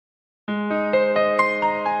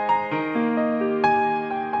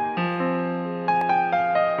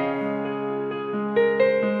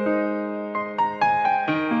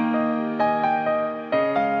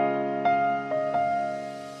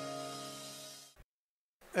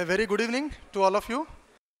A very good evening to all of you.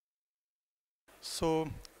 So,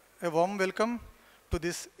 a warm welcome to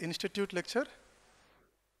this institute lecture.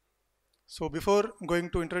 So, before going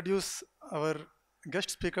to introduce our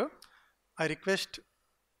guest speaker, I request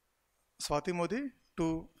Swati Modi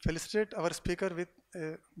to felicitate our speaker with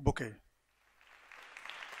a bouquet.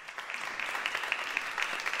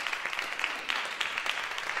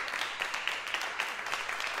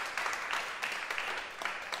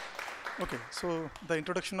 Okay, so the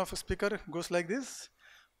introduction of a speaker goes like this.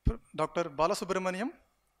 Dr. Balasubramaniam,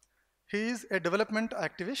 he is a development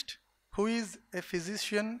activist who is a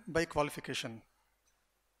physician by qualification.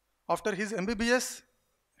 After his MBBS,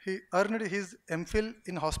 he earned his MPhil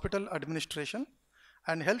in hospital administration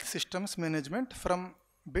and health systems management from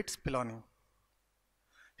BITS Pilani.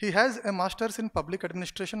 He has a master's in public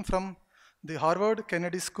administration from the Harvard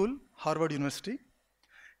Kennedy School, Harvard University.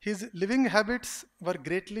 His living habits were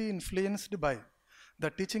greatly influenced by the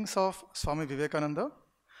teachings of Swami Vivekananda,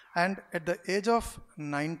 and at the age of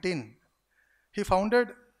 19, he founded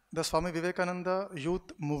the Swami Vivekananda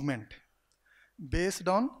Youth Movement based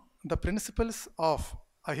on the principles of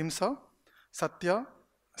Ahimsa, Satya,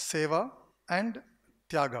 Seva, and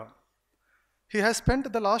Tyaga. He has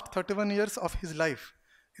spent the last 31 years of his life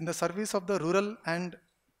in the service of the rural and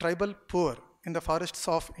tribal poor in the forests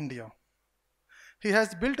of India. He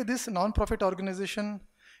has built this non-profit organization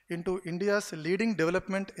into India's leading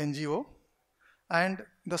development NGO, and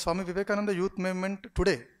the Swami Vivekananda Youth Movement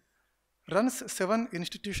today runs 7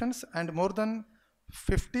 institutions and more than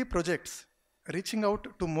 50 projects, reaching out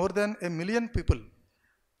to more than 1 million people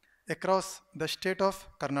across the state of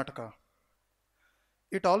Karnataka.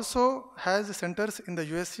 It also has centers in the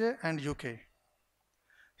USA and UK.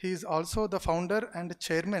 He is also the founder and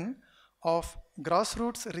chairman of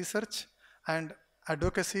Grassroots Research and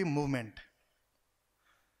Advocacy movement.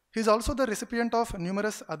 He is also the recipient of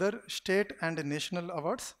numerous other state and national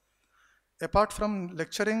awards. Apart from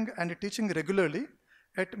lecturing and teaching regularly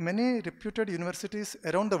at many reputed universities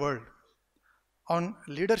around the world on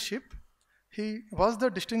leadership, he was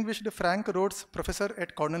the distinguished Frank Rhodes Professor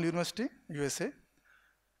at Cornell University, USA.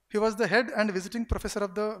 He was the head and visiting professor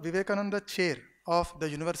of the Vivekananda Chair of the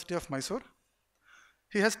University of Mysore.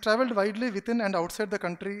 He has traveled widely within and outside the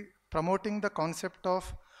country promoting the concept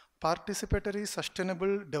of participatory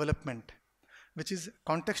sustainable development, which is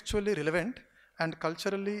contextually relevant and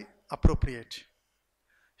culturally appropriate.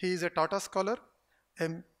 He is a Tata Scholar,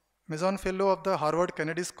 a Mason Fellow of the Harvard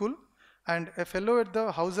Kennedy School, and a Fellow at the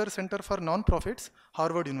Hauser Center for Non-Profits,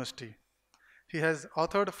 Harvard University. He has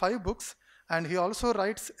authored 5 books, and he also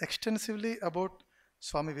writes extensively about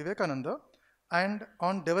Swami Vivekananda and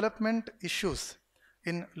on development issues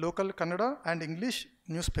in local Kannada and English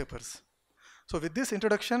newspapers. So with this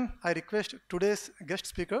introduction, I request today's guest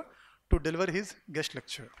speaker to deliver his guest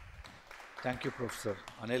lecture. Thank you, Professor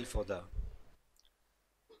Anil, for the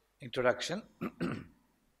introduction.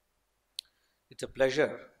 It's a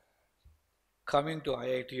pleasure coming to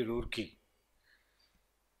IIT Roorkee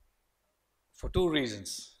for 2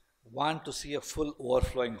 reasons. One, to see a full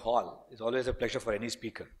overflowing hall is always a pleasure for any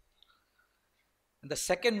speaker. And the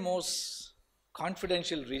second most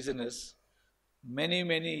confidential reason is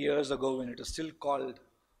many years ago, when it was still called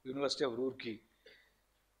University of Roorkee,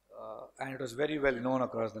 and it was very well known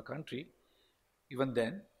across the country, even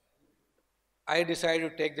then, I decided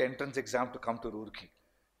to take the entrance exam to come to Roorkee.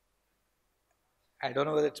 I don't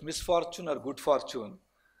know whether it's misfortune or good fortune.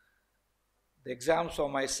 The exams for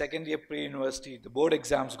my second year pre-university, the board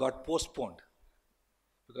exams got postponed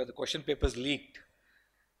because the question papers leaked.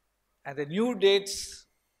 And the new dates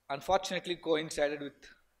unfortunately coincided with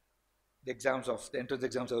the entrance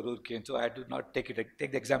exams of Roorkee, and so I did not take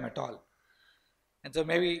the exam at all. And so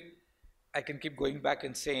maybe I can keep going back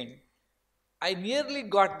and saying, I nearly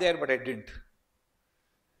got there, but I didn't.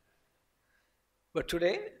 But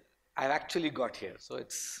today, I've actually got here. So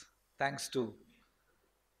it's thanks to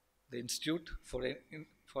the Institute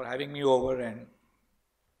for having me over and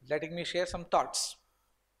letting me share some thoughts.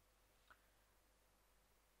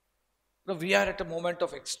 Now, we are at a moment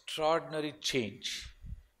of extraordinary change.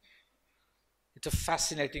 It's a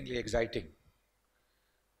fascinatingly exciting.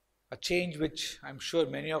 A change which I'm sure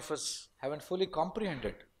many of us haven't fully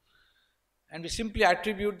comprehended. And we simply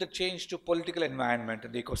attribute the change to political environment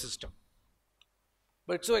and the ecosystem.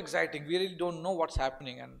 But it's so exciting, we really don't know what's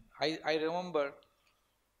happening. And I remember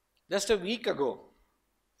just a week ago,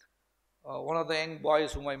 one of the young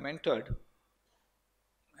boys whom I mentored,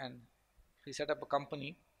 and he set up a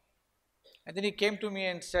company. And then he came to me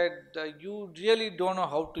and said, you really don't know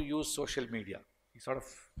how to use social media. He sort of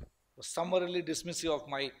was summarily dismissive of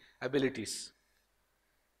my abilities.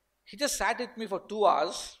 He just sat with me for 2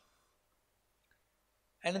 hours,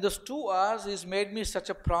 and in those 2 hours, he's made me such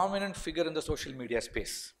a prominent figure in the social media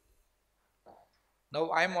space.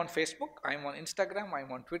 Now I'm on Facebook, I'm on Instagram, I'm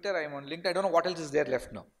on Twitter, I'm on LinkedIn. I don't know what else is there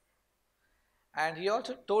left now. And he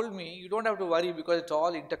also told me, you don't have to worry because it's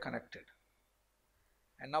all interconnected.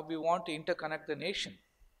 And now we want to interconnect the nation.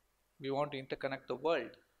 We want to interconnect the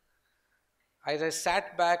world. As I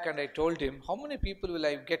sat back and I told him, how many people will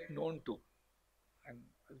I get known to? And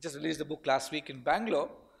I just released the book last week in Bangalore.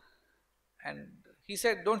 And he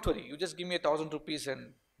said, don't worry, you just give me 1,000 rupees.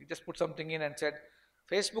 And he just put something in and said,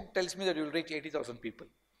 Facebook tells me that you will reach 80,000 people.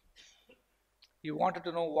 He wanted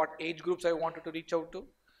to know what age groups I wanted to reach out to.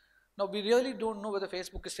 Now, we really don't know whether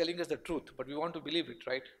Facebook is telling us the truth, but we want to believe it,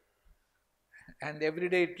 right? And every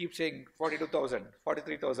day it keeps saying 42,000,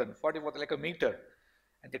 43,000, 44, like a meter.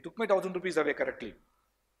 And they took my 1,000 rupees away correctly.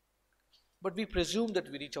 But we presume that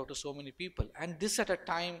we reach out to so many people. And this at a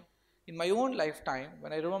time, in my own lifetime,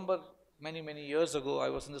 when I remember many, many years ago, I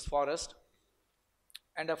was in this forest,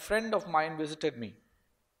 and a friend of mine visited me.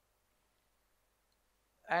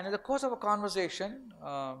 And in the course of a conversation,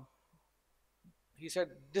 he said,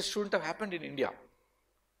 this shouldn't have happened in India.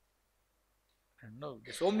 And no,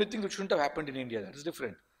 there's so many things which shouldn't have happened in India. That is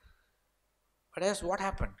different. But I asked, what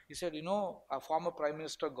happened? He said, you know, our former Prime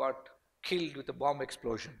Minister got killed with a bomb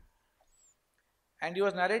explosion. And he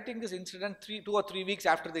was narrating this incident 2 or 3 weeks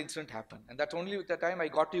after the incident happened. And that's only at the time I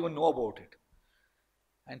got to even know about it.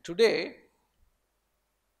 And today,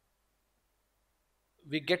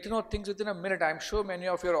 we get to know things within a minute. I'm sure many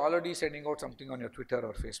of you are already sending out something on your Twitter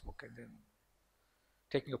or Facebook and then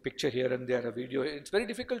taking a picture here and there, a video. It's very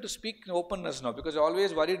difficult to speak in openness now because you're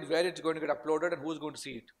always worried where it's going to get uploaded and who's going to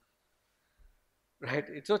see it. Right?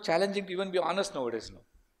 It's so challenging to even be honest nowadays now.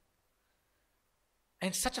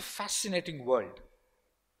 And such a fascinating world.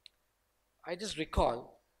 I just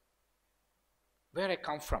recall where I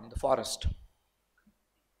come from, the forest.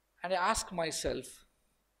 And I ask myself,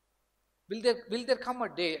 will there come a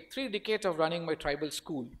day, 3 decades of running my tribal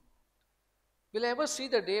school, will I ever see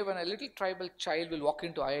the day when a little tribal child will walk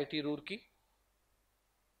into IIT Roorkee?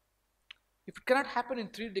 If it cannot happen in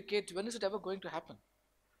 3 decades, when is it ever going to happen?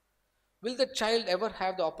 Will the child ever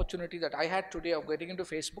have the opportunity that I had today of getting into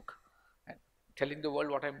Facebook and telling the world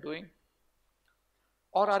what I'm doing?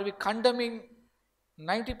 Or are we condemning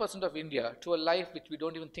 90% of India to a life which we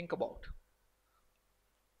don't even think about?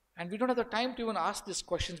 And we don't have the time to even ask these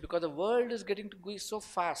questions because the world is getting to go so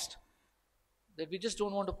fast that we just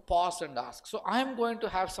don't want to pause and ask. So I'm going to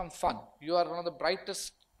have some fun. You are one of the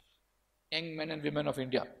brightest young men and women of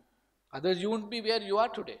India. Others, you won't be where you are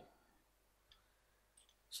today.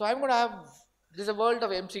 So I'm going to have, there's a world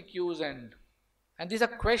of MCQs and these are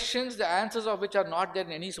questions, the answers of which are not there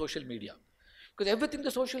in any social media. Because everything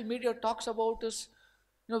the social media talks about is,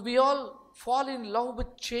 you know, we all fall in love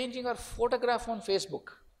with changing our photograph on Facebook.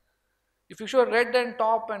 If you show red and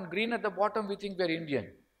top and green at the bottom, we think we're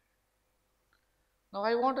Indian. Now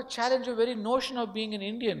I want to challenge your very notion of being an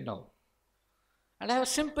Indian now. And I have a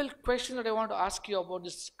simple question that I want to ask you about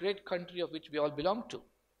this great country of which we all belong to.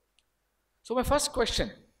 So my first question,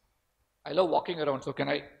 I love walking around, so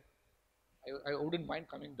I wouldn't mind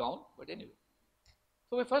coming down, but anyway.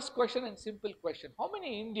 So my first question and simple question, how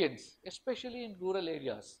many Indians, especially in rural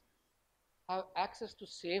areas, have access to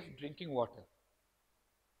safe drinking water?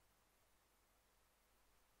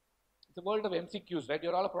 It's a world of MCQs, right?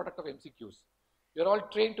 You're all a product of MCQs. You're all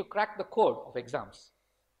trained to crack the code of exams.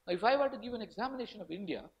 Now, if I were to give an examination of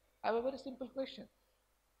India, I have a very simple question.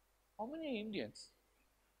 How many Indians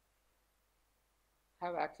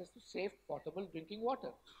have access to safe, potable drinking water?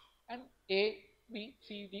 And A, B,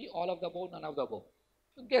 C, D, all of the above, none of the above.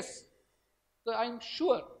 So guess. So I'm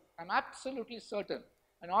sure, I'm absolutely certain,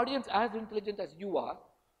 an audience as intelligent as you are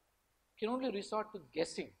can only resort to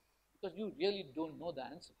guessing because you really don't know the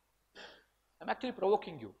answer. I'm actually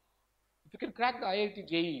provoking you. If you can crack the IIT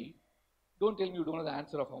JEE, don't tell me you don't know the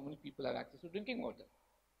answer of how many people have access to drinking water.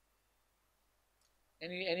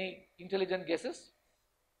 Any intelligent guesses?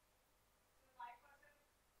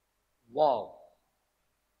 Wow.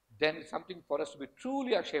 Then it's something for us to be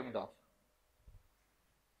truly ashamed of.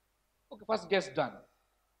 Okay, first guess done.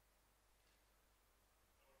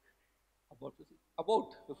 About 50. About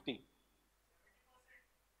 50.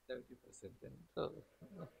 70%. Then, so,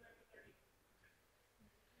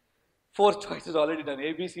 4 choices already done.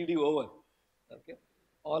 A, B, C, D over. Okay.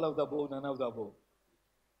 All of the above, none of the above.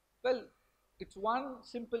 Well, it's one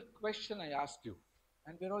simple question I asked you,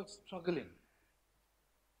 and we're all struggling.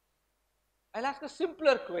 I'll ask a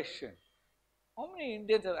simpler question. How many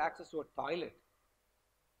Indians have access to a toilet?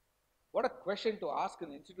 What a question to ask in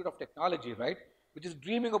the Institute of Technology, right? which is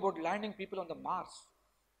dreaming about landing people on the Mars.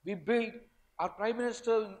 We build, our Prime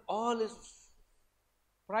Minister in all his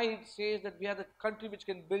pride says that we are the country which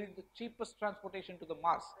can build the cheapest transportation to the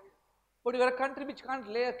Mars. But we are a country which can't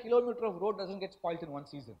lay a kilometer of road, doesn't get spoilt in one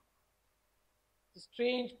season. It's a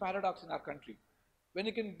strange paradox in our country. When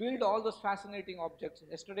you can build all those fascinating objects,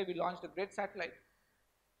 yesterday we launched a great satellite.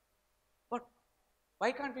 But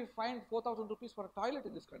why can't we find 4,000 rupees for a toilet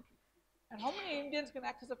in this country? And how many Indians can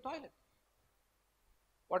access a toilet?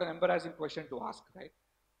 What an embarrassing question to ask, right?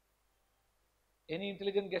 Any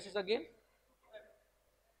intelligent guesses again?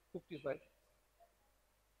 55.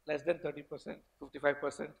 Less than 30%,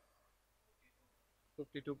 55%,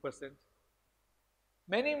 52%.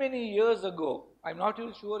 Many, many years ago, I'm not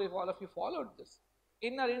even sure if all of you followed this.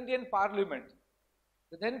 In our Indian Parliament,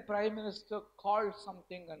 the then Prime Minister called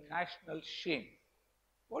something a national shame.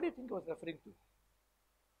 What do you think he was referring to?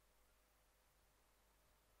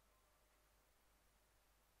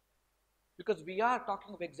 Because we are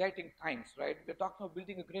talking of exciting times, right? We're talking of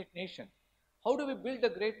building a great nation. How do we build a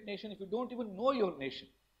great nation if you don't even know your nation?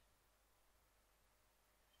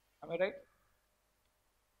 Am I right?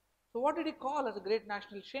 So what did he call as a great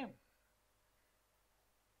national shame?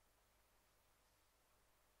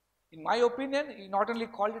 In my opinion, he not only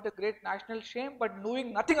called it a great national shame, but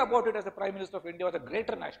knowing nothing about it as the Prime Minister of India was a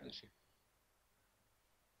greater national shame.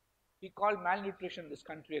 He called malnutrition in this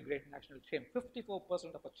country a great national shame.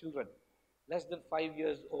 54% of our children less than 5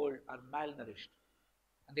 years old are malnourished.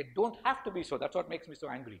 And they don't have to be so. That's what makes me so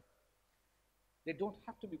angry. They don't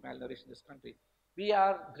have to be malnourished in this country. We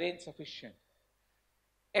are grain sufficient.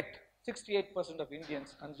 Yet, 68% of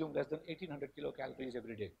Indians consume less than 1800 kilocalories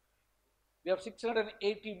every day. We have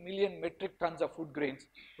 680 million metric tons of food grains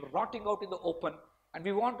rotting out in the open, and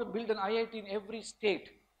we want to build an IIT in every state,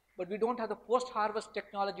 but we don't have the post-harvest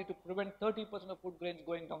technology to prevent 30% of food grains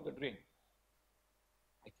going down the drain.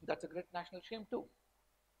 I think that's a great national shame too,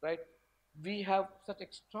 right? We have such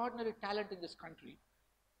extraordinary talent in this country,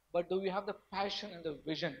 but do we have the passion and the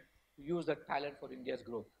vision to use that talent for India's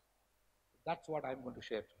growth? That's what I'm going to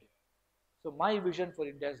share today. So my vision for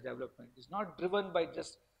India's development is not driven by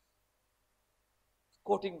just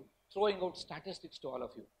throwing out statistics to all of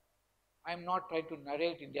you. I'm not trying to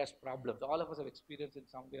narrate India's problems. All of us have experienced in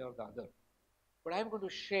some way or the other. But I'm going to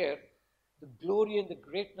share the glory and the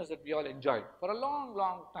greatness that we all enjoyed for a long,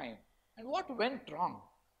 long time. And what went wrong?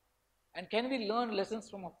 And can we learn lessons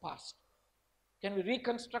from our past? Can we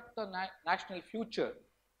reconstruct the national future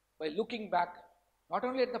by looking back not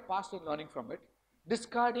only at the past and learning from it,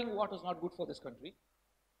 discarding what was not good for this country,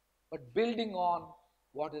 but building on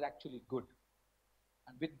what is actually good.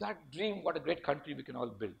 And with that dream, what a great country we can all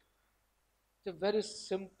build. It's a very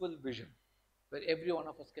simple vision where every one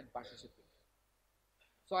of us can participate.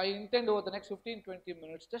 So I intend over the next 15-20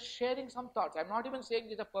 minutes just sharing some thoughts. I'm not even saying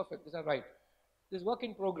these are perfect, these are right. This is work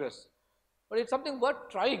in progress. But it's something worth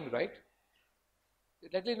trying, right?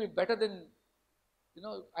 It at least be better than,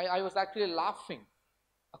 I was actually laughing.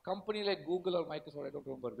 A company like Google or Microsoft, I don't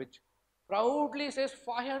remember which, proudly says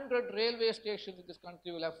 500 railway stations in this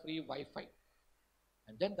country will have free Wi-Fi.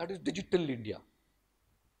 And then that is digital India.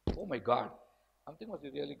 Oh my God, something must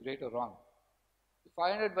be really great or wrong. If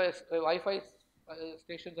 500 Wi-Fi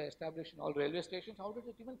stations are established in all railway stations, how does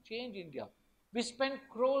it even change India? We spend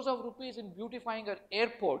crores of rupees in beautifying our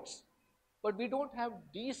airports, but we don't have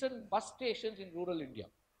decent bus stations in rural India.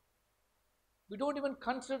 We don't even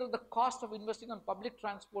consider the cost of investing on public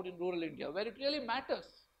transport in rural India, where it really matters.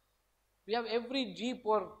 We have every jeep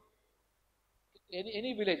or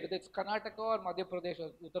any village, whether it's Karnataka or Madhya Pradesh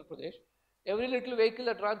or Uttar Pradesh, every little vehicle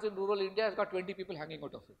that runs in rural India has got 20 people hanging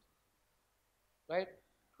out of it, right?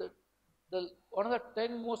 One of the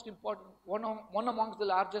 10 most important, one amongst the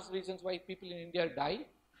largest reasons why people in India die,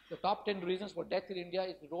 the top 10 reasons for death in India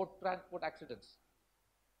is road transport accidents.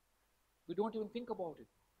 We don't even think about it.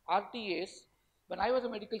 RTAs, when I was a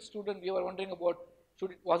medical student, we were wondering about,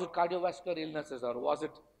 was it cardiovascular illnesses or was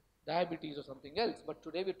it diabetes or something else? But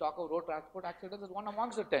today we talk of road transport accidents as one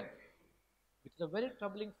amongst the 10, which is a very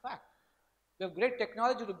troubling fact. We have great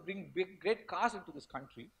technology to bring great cars into this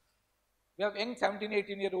country. We have young 17,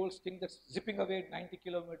 18-year-olds think that's zipping away at 90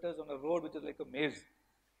 kilometers on a road which is like a maze.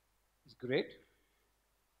 It's great.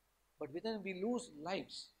 But then we lose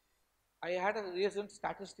lives. I had a recent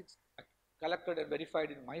statistics collected and verified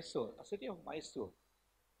in Mysore, a city of Mysore.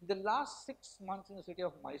 In the last 6 months in the city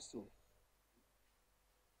of Mysore,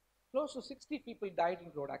 close to 60 people died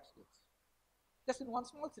in road accidents, just in one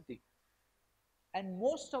small city. And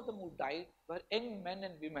most of them who died were young men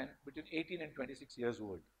and women between 18 and 26 years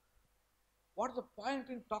old. What is the point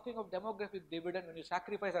in talking of demographic dividend when you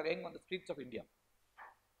sacrifice our young on the streets of India?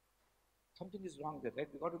 something is wrong there, right?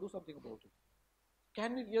 We got to do something about it.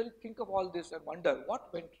 Can we really think of all this and wonder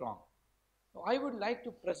what went wrong? Now, I would like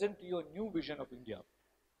to present to you a new vision of India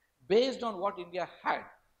based on what India had.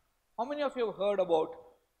 How many of you have heard about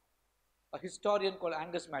a historian called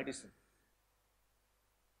Angus Maddison?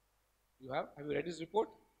 You have? Have you read his report?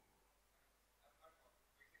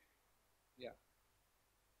 Yeah.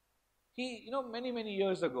 He, many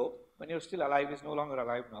years ago, when he was still alive, he's no longer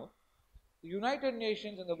alive now, the United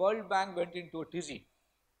Nations and the World Bank went into a tizzy.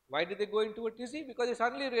 Why did they go into a tizzy? Because they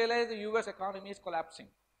suddenly realized the US economy is collapsing.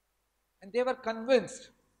 And they were convinced,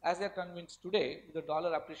 as they are convinced today, with the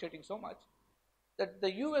dollar appreciating so much, that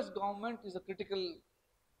the US government is a critical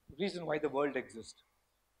reason why the world exists.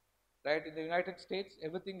 Right? In the United States,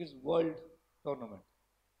 everything is world tournament.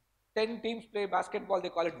 10 teams play basketball, they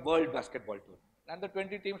call it World Basketball Tournament. And the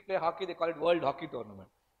 20 teams play hockey, they call it World Hockey Tournament.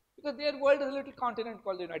 Because their world is a little continent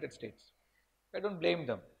called the United States. I don't blame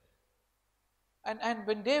them. And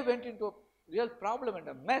when they went into a real problem and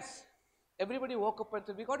a mess, everybody woke up and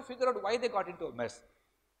said, we got to figure out why they got into a mess.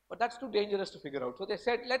 But that's too dangerous to figure out. So they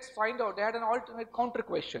said, let's find out. They had an alternate counter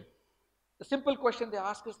question. The simple question they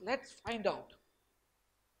asked is, let's find out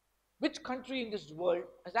which country in this world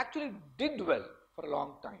has actually did well for a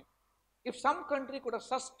long time. If some country could have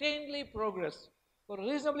sustainedly progressed for a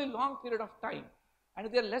reasonably long period of time, and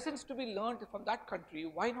if there are lessons to be learned from that country,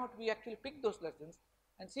 why not we actually pick those lessons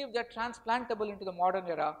and see if they're transplantable into the modern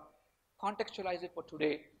era, contextualize it for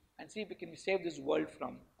today, and see if we can save this world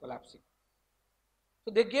from collapsing.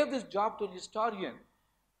 So they gave this job to a historian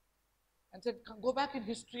and said, go back in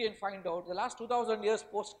history and find out the last 2000 years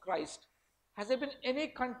post-Christ, has there been any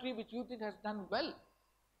country which you think has done well?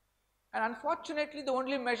 And unfortunately, the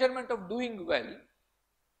only measurement of doing well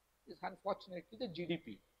is unfortunately the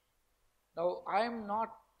GDP. Now,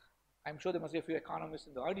 I'm sure there must be a few economists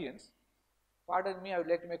in the audience. Pardon me, I would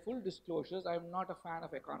like to make full disclosures. I am not a fan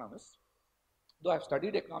of economists, though I've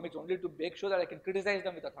studied economics only to make sure that I can criticize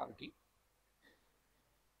them with authority.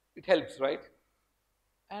 It helps, right?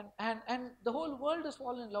 And the whole world has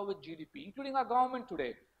fallen in love with GDP, including our government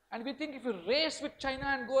today. And we think if you race with China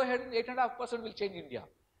and go ahead and 8.5% will change India.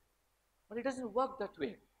 But it doesn't work that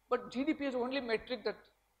way. But GDP is the only metric that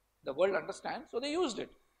the world understands, so they used it.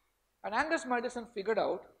 And Angus Maddison figured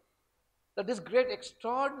out that this great,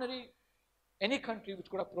 extraordinary, any country which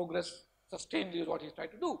could have progressed sustainably is what he's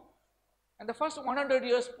tried to do. And the first 100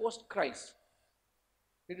 years post-Christ,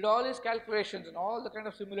 he did all his calculations and all the kind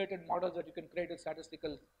of simulated models that you can create with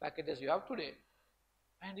statistical packages you have today.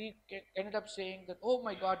 And he ended up saying that, oh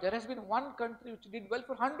my God, there has been one country which did well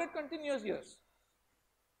for 100 continuous years.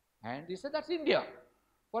 And he said, that's India.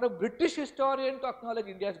 For a British historian to acknowledge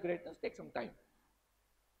India's greatness takes some time.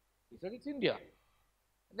 He said, it's India.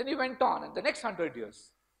 And then he went on, and the next 100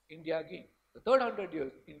 years, India again. The third 100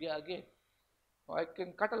 years, India again. Now, I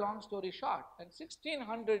can cut a long story short. And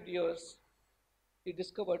 1600 years, he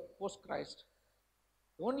discovered post-Christ,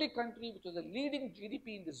 the only country which was a leading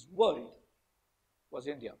GDP in this world was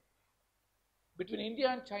India. Between India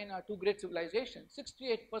and China, two great civilizations,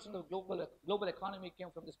 68% of global economy came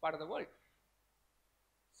from this part of the world.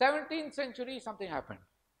 17th century, something happened.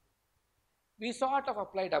 We sort of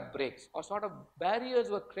applied our brakes, or sort of barriers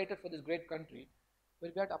were created for this great country,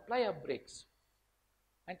 where we had to apply our brakes.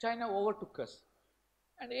 And China overtook us.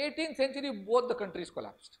 And 18th century, both the countries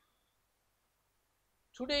collapsed.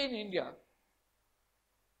 Today in India,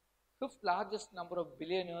 fifth largest number of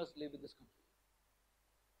billionaires live in this country.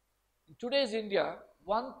 In today's India,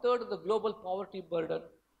 1/3 of the global poverty burden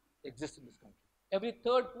exists in this country. Every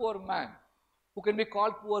third poor man, who can be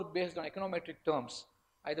called poor based on econometric terms,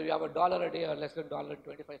 either you have $1 a day or less than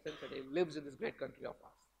 $1.25 a day, lives in this great country of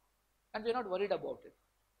ours. And we're not worried about it.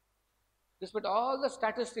 Despite all the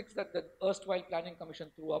statistics that the erstwhile Planning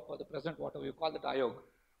Commission threw up, or the present whatever you call the Ayog,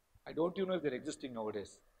 I don't even know if they're existing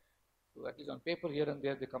nowadays. So at least on paper here and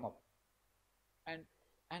there they come up.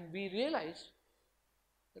 And we realized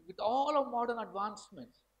that with all of modern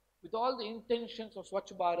advancements, with all the intentions of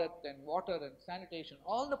Swachh Bharat and water and sanitation,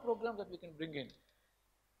 all the programs that we can bring in,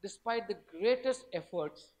 despite the greatest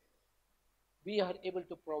efforts, we are able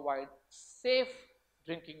to provide safe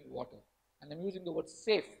drinking water. And I'm using the word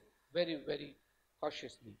safe very, very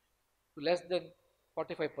cautiously, to less than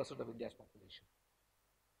 45% of India's population.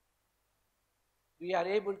 We are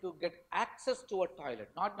able to get access to a toilet.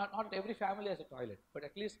 Not every family has a toilet, but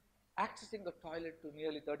at least accessing the toilet to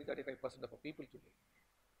nearly 30-35% of our people today.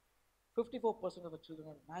 54% of our children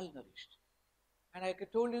are malnourished. And like I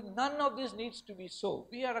told you, none of this needs to be so.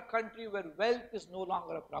 We are a country where wealth is no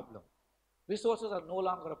longer a problem. Resources are no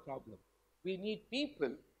longer a problem. We need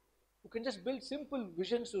people who can just build simple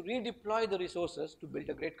visions to redeploy the resources to build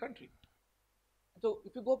a great country. So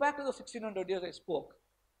if you go back to the 1600 years I spoke,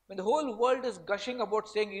 when the whole world is gushing about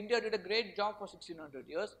saying India did a great job for 1600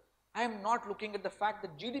 years, I am not looking at the fact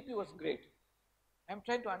that GDP was great. I am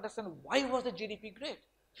trying to understand why was the GDP great?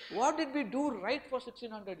 What did we do right for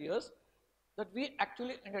 1600 years that we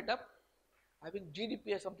actually ended up having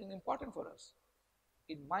GDP as something important for us?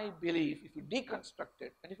 In my belief, if you deconstruct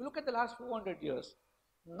it, and if you look at the last 400 years,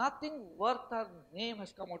 nothing worth our name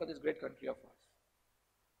has come out of this great country of ours.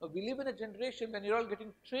 Now, we live in a generation when you're all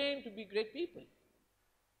getting trained to be great people.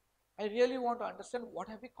 I really want to understand what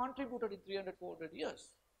have we contributed in 300, 400 years.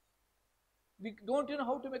 We don't even know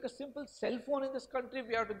how to make a simple cell phone in this country.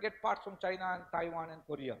 We have to get parts from China and Taiwan and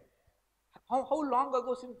Korea. How long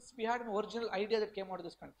ago since we had an original idea that came out of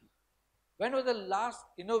this country? When was the last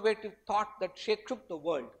innovative thought that shook the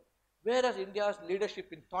world? Where is India's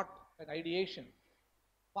leadership in thought and ideation?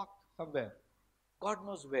 Parked somewhere. God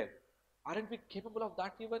knows where. Aren't we capable of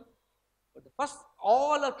that even? But the first,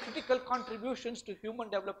 all our critical contributions to human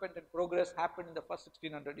development and progress happened in the first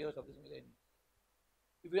 1600 years of this millennium.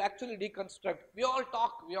 If we actually deconstruct, we all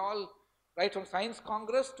talk, right from Science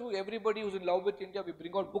Congress to everybody who's in love with India, we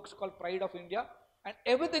bring out books called Pride of India, and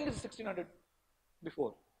everything is 1600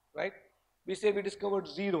 before, right? We say we discovered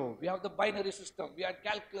zero, we have the binary system, we had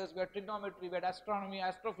calculus, we had trigonometry, we had astronomy,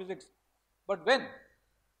 astrophysics. But when?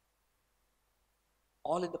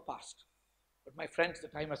 All in the past. But my friends, the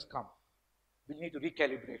time has come. We need to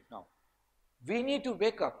recalibrate now. We need to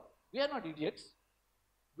wake up. We are not idiots.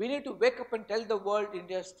 We need to wake up and tell the world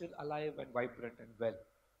India is still alive and vibrant and well.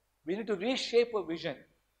 We need to reshape a vision,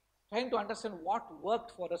 trying to understand what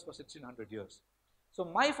worked for us for 1600 years. So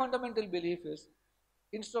my fundamental belief is,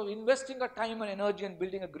 instead of investing our time and energy and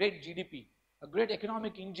building a great GDP, a great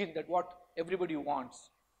economic engine that what everybody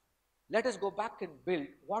wants, let us go back and build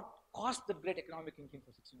what caused the great economic engine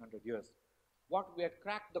for 1600 years. What we had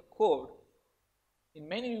cracked the code in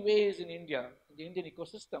many ways in India, in the Indian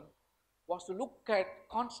ecosystem, was to look at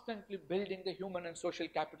constantly building the human and social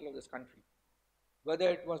capital of this country. Whether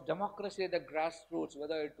it was democracy at the grassroots,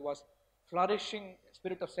 whether it was flourishing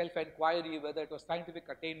spirit of self-inquiry, whether it was scientific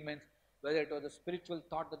attainments, whether it was the spiritual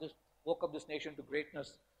thought that just woke up this nation to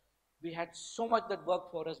greatness, we had so much that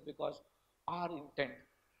worked for us because our intent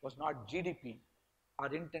was not GDP.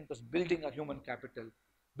 Our intent was building our human capital,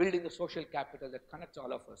 building the social capital that connects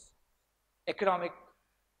all of us. Economic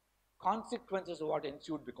consequences of what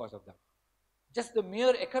ensued because of that. Just the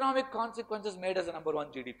mere economic consequences made us the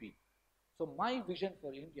 #1 GDP. So my vision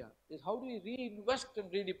for India is how do we reinvest and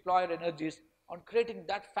redeploy our energies on creating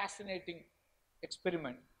that fascinating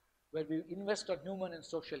experiment where we invest our human and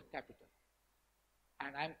social capital.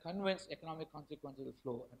 And I'm convinced economic consequences will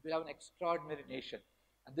flow and we'll have an extraordinary nation.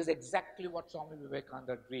 And this is exactly what Swami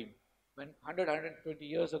Vivekananda dreamed. When 120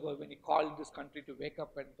 years ago, when he called this country to wake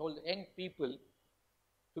up and told the young people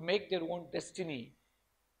to make their own destiny,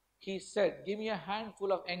 he said, give me a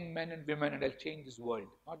handful of young men and women and I'll change this world,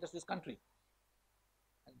 not just this country.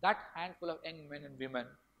 And that handful of young men and women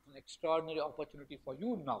is an extraordinary opportunity for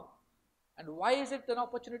you now. And why is it an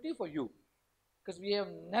opportunity for you? Because we have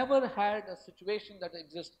never had a situation that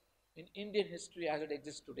exists in Indian history as it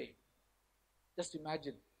exists today. Just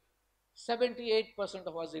imagine, 78%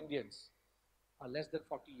 of us Indians are less than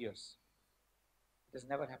 40 years. It has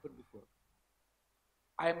never happened before.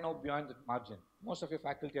 I am now beyond the margin. Most of your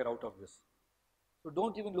faculty are out of this. So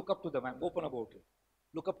don't even look up to them. I'm open about it.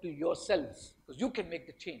 Look up to yourselves because you can make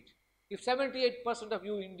the change. If 78% of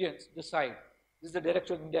you Indians decide this is the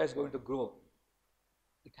direction India is going to grow,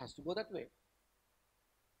 it has to go that way.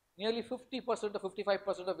 Nearly 50% or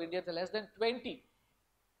 55% of Indians are less than 20.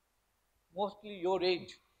 Mostly your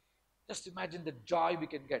age. Just imagine the joy we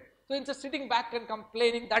can get. So instead of sitting back and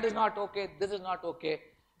complaining, that is not okay, this is not okay,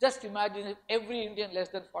 just imagine if every Indian less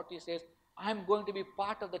than 40 says, I am going to be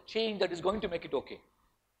part of the change that is going to make it okay.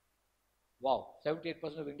 Wow,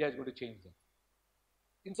 78% of India is going to change that.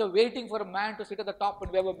 Instead of waiting for a man to sit at the top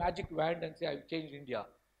and wave a magic wand and say, I've changed India.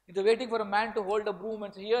 Instead of waiting for a man to hold a broom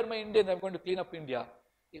and say, here my Indians, I'm going to clean up India.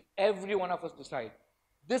 If every one of us decide,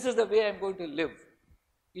 this is the way I'm going to live.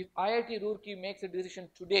 If IIT Roorkee makes a decision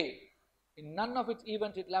today, in none of its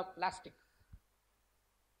events it will have plastic.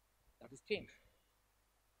 That is change.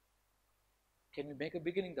 Can we make a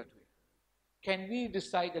beginning that way? Can we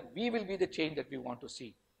decide that we will be the change that we want to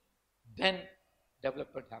see? Then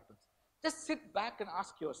development happens. Just sit back and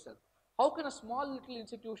ask yourself, how can a small little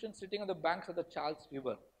institution sitting on the banks of the Charles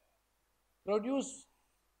River produce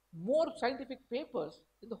more scientific papers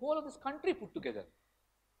than the whole of this country put together?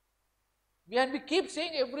 And we keep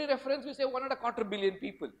saying every reference, we say 1.25 billion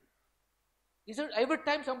people. He said, every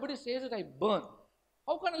time somebody says it, I burn.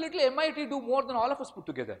 How can a little MIT do more than all of us put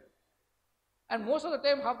together? And most of the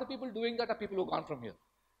time, half the people doing that are people who have gone from here.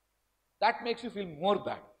 That makes you feel more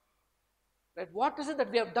bad. Right? What is it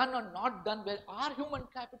that we have done or not done where our human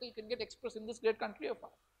capital can get expressed in this great country of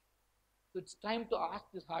ours? So it's time to ask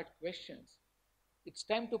these hard questions. It's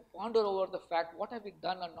time to ponder over the fact, what have we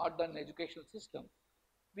done or not done in the educational system?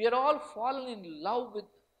 We are all fallen in love with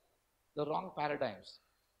the wrong paradigms.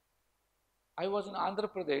 I was in Andhra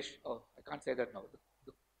Pradesh, oh, I can't say that now,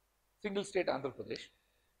 the single state Andhra Pradesh,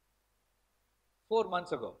 4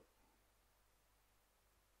 months ago.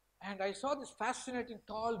 And I saw these fascinating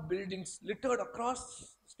tall buildings littered across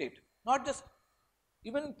the state, not just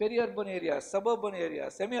even in peri-urban areas, suburban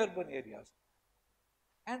areas, semi-urban areas.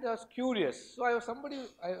 And I was curious. So I was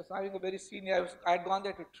having a very senior, I had gone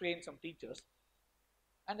there to train some teachers.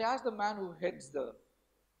 And I asked the man who heads the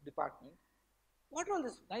department, what are all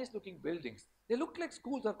these nice looking buildings? They look like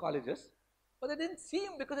schools or colleges, but they didn't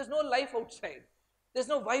seem because there's no life outside. There's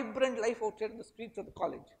no vibrant life outside in the streets of the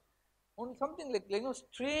college. Only something like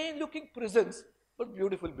strange looking prisons, but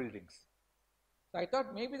beautiful buildings. So I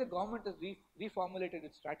thought maybe the government has reformulated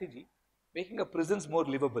its strategy, making the prisons more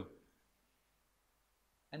livable.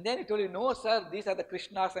 And then he told you, no sir, these are the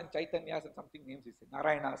Krishnas and Chaitanyas and something names he said,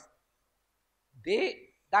 Narayanas.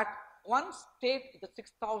 That one state is a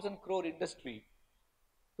 6,000 crore industry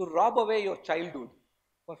to rob away your childhood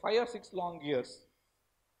for 5 or 6 long years.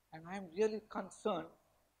 And I am really concerned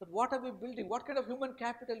that what are we building? What kind of human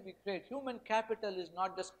capital we create? Human capital is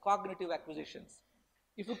not just cognitive acquisitions.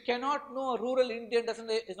 If you cannot know a rural Indian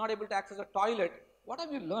is not able to access a toilet, what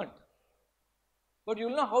have you learned? But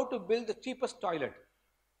you'll know how to build the cheapest toilet.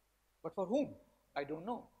 But for whom? I don't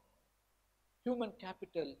know. Human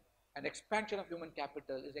capital and expansion of human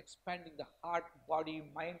capital is expanding the heart, body,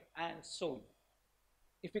 mind and soul.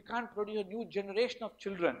 If we can't produce a new generation of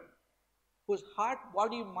children whose heart,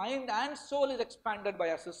 body, mind and soul is expanded by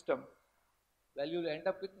our system, well, you'll end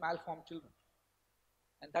up with malformed children.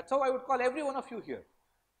 And that's how I would call every one of you here.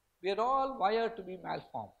 We are all wired to be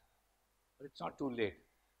malformed, but it's not too late.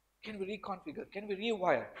 Can we reconfigure? Can we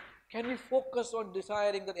rewire? Can we focus on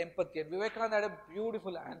desiring that empathy? And Vivekananda had a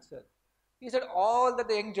beautiful answer. He said, all that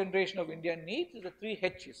the young generation of India needs is the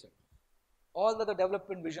 3H, he said. All that the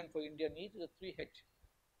development vision for India needs is the 3H.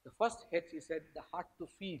 The first H, he said, the heart to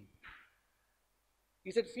feel.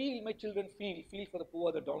 He said, feel, my children, feel. Feel for the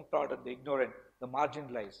poor, the downtrodden, the ignorant, the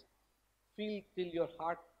marginalized. Feel till your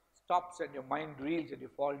heart stops and your mind reels and you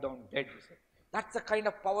fall down dead, he said. That's the kind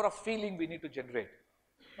of power of feeling we need to generate.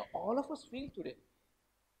 Now, all of us feel today.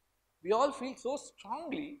 We all feel so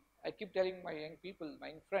strongly. I keep telling my young people, my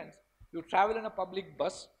young friends, you travel in a public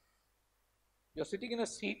bus, you're sitting in a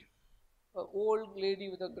seat, an old lady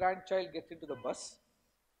with a grandchild gets into the bus.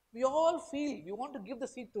 We all feel, we want to give the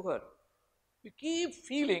seat to her. We keep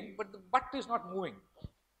feeling, but the butt is not moving.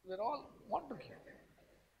 We all want to give.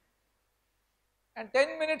 And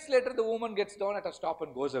 10 minutes later, the woman gets down at a stop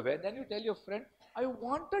and goes away. Then you tell your friend, I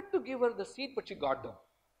wanted to give her the seat, but she got down.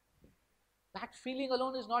 That feeling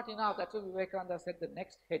alone is not enough. That's why Vivekananda said the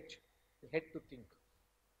next H, the head to think.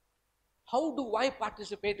 How do I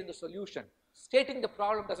participate in the solution? Stating the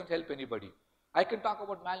problem doesn't help anybody. I can talk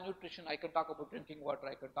about malnutrition, I can talk about drinking water,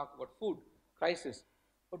 I can talk about food crisis.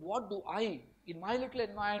 But what do I, in my little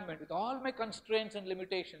environment, with all my constraints and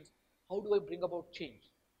limitations, how do I bring about change?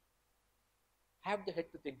 Have the head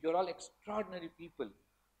to think. You're all extraordinary people.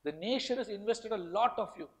 The nation has invested a lot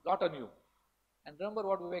on you. And remember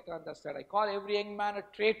what Vivekananda said, I call every young man a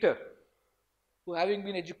traitor who, having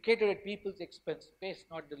been educated at people's expense, pays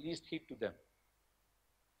not the least heed to them.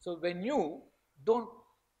 So when you don't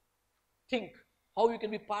think how you can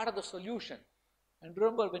be part of the solution, and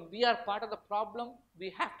remember, when we are part of the problem,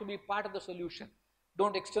 we have to be part of the solution.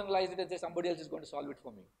 Don't externalize it as if somebody else is going to solve it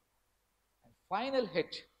for me. And final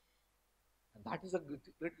H, and that is a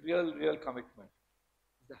real commitment,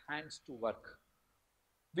 is the hands to work.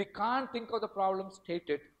 We can't think of the problem, state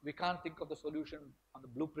it. We can't think of the solution on the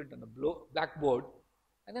blueprint on the blackboard,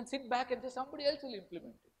 and then sit back and say somebody else will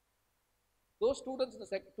implement it. Those students in the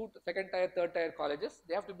second tier, third tier colleges,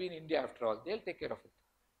 they have to be in India after all. They'll take care of it.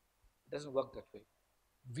 It doesn't work that way.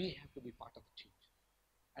 We have to be part of the change.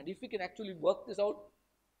 And if we can actually work this out,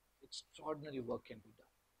 extraordinary work can be done.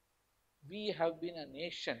 We have been a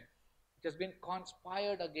nation which has been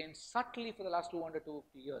conspired against subtly for the last 200 to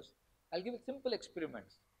 250 years. I'll give you simple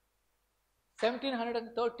experiments.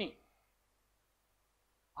 1730,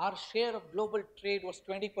 our share of global trade was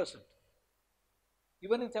 20%.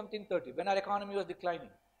 Even in 1730, when our economy was declining.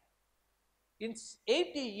 In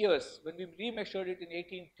 80 years, when we remeasured it in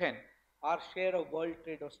 1810, our share of world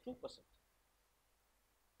trade was 2%.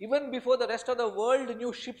 Even before the rest of the world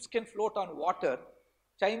knew ships can float on water,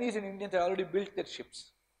 Chinese and Indians had already built their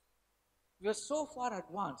ships. We were so far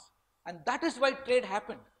advanced, and that is why trade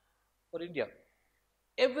happened for India.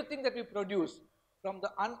 Everything that we produce, from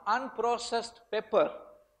the unprocessed pepper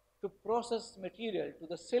to processed material to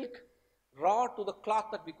the silk, raw to the cloth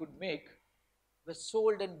that we could make, was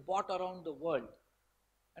sold and bought around the world.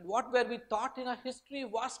 And what were we taught in our history?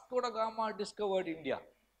 Vasco da Gama discovered India.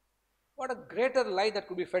 What a greater lie that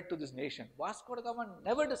could be fed to this nation. Vasco da Gama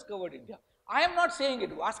never discovered India. I am not saying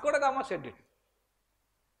it. Vasco da Gama said it.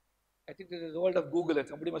 I think there is a world of Google and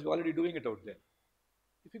somebody must be already doing it out there.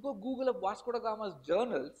 If you go Google up Vasco da Gama's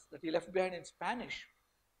journals that he left behind in Spanish,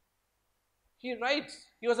 he writes,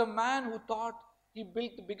 he was a man who thought he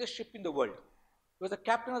built the biggest ship in the world. He was the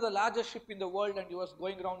captain of the largest ship in the world, and he was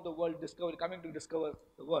going around the world, coming to discover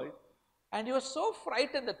the world. And he was so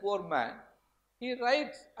frightened, that poor man. He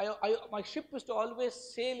writes, my ship used to always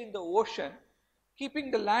sail in the ocean,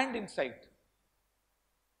 keeping the land in sight.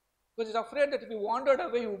 Because he's afraid that if he wandered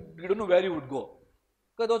away, he don't know where he would go.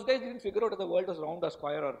 Because those guys didn't figure out that the world was round or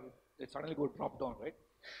square, or it suddenly go drop down, right?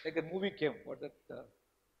 Like the movie came,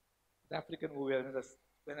 the African movie,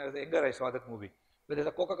 when I was younger, I saw that movie. Where there's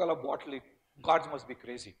a Coca-Cola bottle, gods must be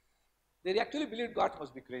crazy. They actually believed gods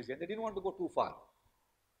must be crazy, and they didn't want to go too far.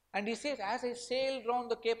 And he says, as I sailed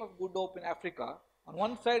round the Cape of Good Hope in Africa, on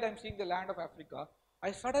one side I'm seeing the land of Africa,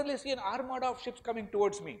 I suddenly see an armada of ships coming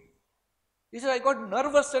towards me. He says, I got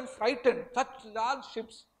nervous and frightened. Such large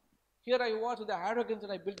ships. Here I was with the arrogance,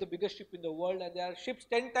 and I built the biggest ship in the world, and there are ships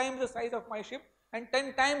 10 times the size of my ship and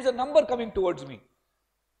 10 times the number coming towards me.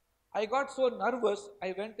 I got so nervous,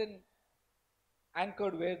 I went and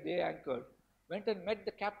anchored where they anchored, went and met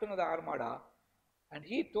the captain of the armada, and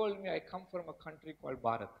he told me, I come from a country called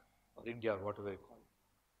Bharat, or India, or whatever you call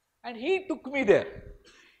it. And he took me there.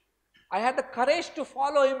 I had the courage to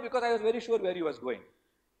follow him because I was very sure where he was going.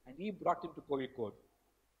 And he brought him to Kozhikode.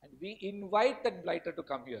 And we invite that blighter to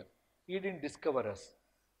come here. He didn't discover us.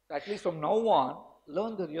 So at least from now on,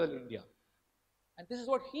 learn the real India. And this is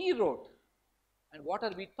what he wrote. And what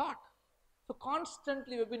are we taught? So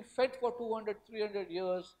constantly we've been fed for 200, 300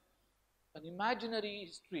 years an imaginary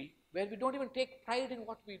history where we don't even take pride in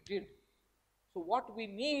what we did. So what we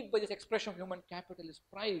need by this expression of human capital is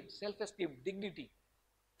pride, self-esteem, dignity.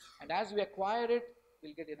 And as we acquire it,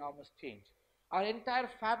 we'll get enormous change. Our entire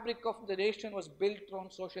fabric of the nation was built on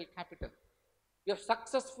social capital. We have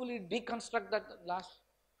successfully deconstructed that in the last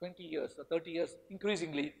 20 years or 30 years,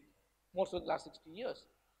 increasingly, more so in the last 60 years.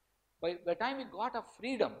 By the time we got our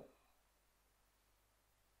freedom,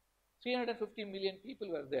 350 million people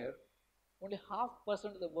were there. Only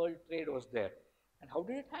 0.5% of the world trade was there. And how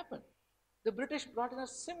did it happen? The British brought in a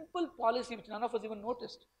simple policy which none of us even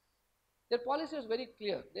noticed. Their policy was very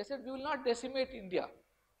clear. They said, we will not decimate India.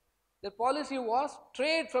 Their policy was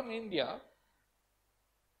trade from India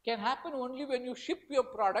can happen only when you ship your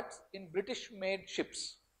products in British-made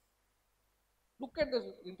ships. Look at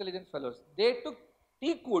those intelligent fellows. They took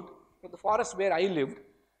teak wood from the forest where I lived,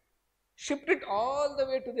 shipped it all the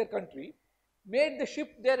way to their country, made the ship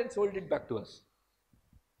there and sold it back to us.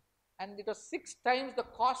 And it was 6 times the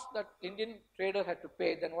cost that Indian trader had to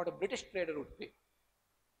pay than what a British trader would pay.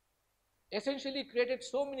 Essentially created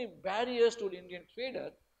so many barriers to the Indian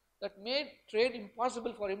trader that made trade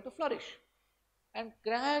impossible for him to flourish. And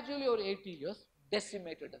gradually over 80 years,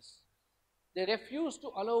 decimated us. They refused to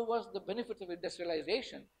allow us the benefits of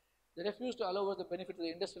industrialization. They refused to allow us the benefits of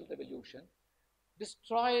the industrial revolution,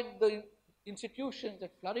 destroyed the institutions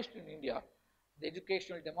that flourished in India, the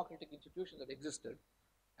educational democratic institutions that existed,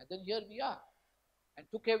 and then here we are, and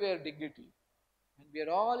took away our dignity. And we are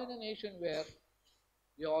all in a nation where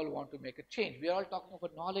we all want to make a change. We are all talking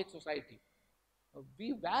of a knowledge society.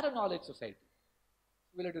 We were a knowledge society.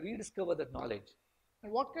 We'll have to rediscover that knowledge.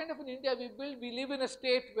 And what kind of an India we build? We live in a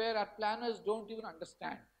state where our planners don't even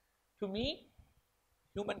understand. To me,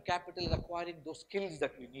 human capital is acquiring those skills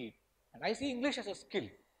that we need. And I see English as a skill.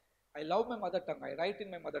 I love my mother tongue. I write in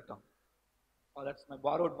my mother tongue. Or that's my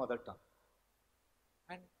borrowed mother tongue.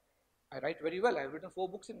 And I write very well. I have written 4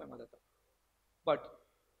 books in my mother tongue. But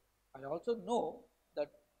I also know that,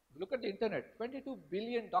 look at the internet, 22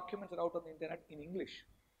 billion documents are out on the internet in English.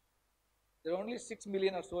 There are only 6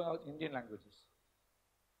 million or so in Indian languages.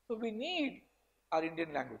 So we need our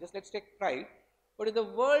Indian languages. Let's take pride. But if the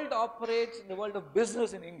world operates in the world of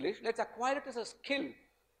business in English, let's acquire it as a skill.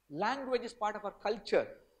 Language is part of our culture.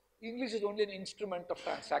 English is only an instrument of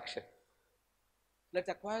transaction. Let's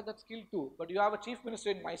acquire that skill too. But you have a chief minister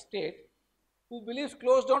in my state who believes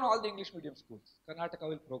close down all the English medium schools. Karnataka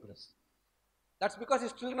will progress. That's because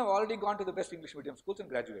his children have already gone to the best English medium schools and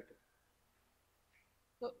graduated.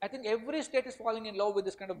 So I think every state is falling in love with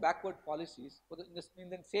this kind of backward policies for in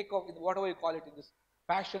the sake of in whatever you call it, in this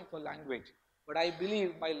passion for language. But I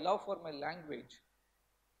believe my love for my language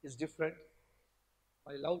is different.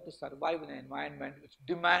 My love to survive in an environment which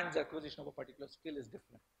demands acquisition of a particular skill is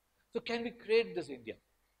different. So can we create this India?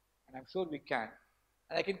 And I'm sure we can.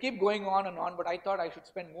 And I can keep going on, but I thought I should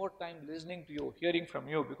spend more time listening to you, hearing from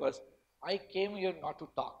you, because I came here not to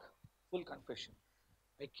talk, full confession.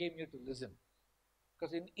 I came here to listen.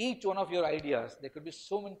 Because in each one of your ideas, there could be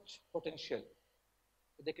so much potential.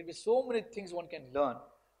 There can be so many things one can learn.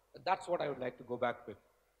 That's what I would like to go back with.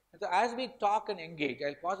 And so as we talk and engage,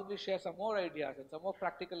 I'll possibly share some more ideas and some more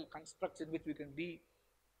practical constructs in which we can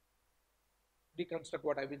deconstruct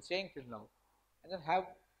what I've been saying till now, and then have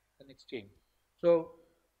an exchange. So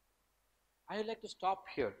I would like to stop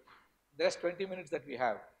here. There's 20 minutes that we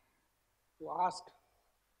have to ask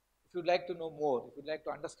if you'd like to know more, if you'd like to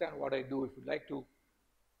understand what I do, if you'd like to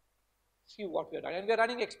see what we are doing. And we are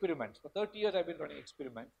running experiments. For 30 years I've been running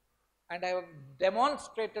experiments, and I have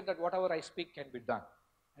demonstrated that whatever I speak can be done.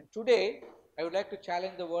 And today I would like to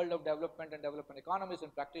challenge the world of development and development economists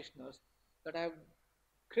and practitioners that I am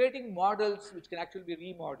creating models which can actually be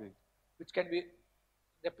remodeled, which can be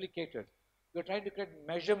replicated. We are trying to create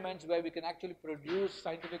measurements where we can actually produce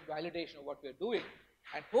scientific validation of what we are doing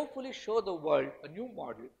and hopefully show the world a new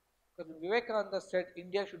model. Because when Vivekananda said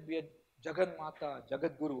India should be a Jagan Mata,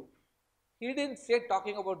 Jagat Guru, he didn't say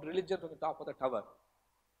talking about religion from the top of the tower.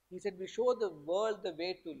 He said we show the world the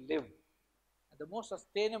way to live. And the most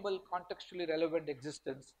sustainable, contextually relevant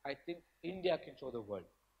existence, I think India can show the world.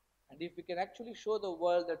 And if we can actually show the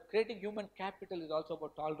world that creating human capital is also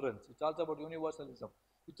about tolerance, it's also about universalism,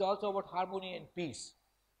 it's also about harmony and peace,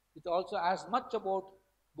 it's also as much about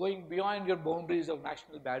going beyond your boundaries of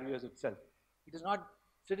national barriers itself. It is not,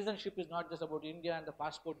 citizenship is not just about India and the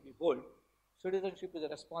passport we hold. Citizenship is a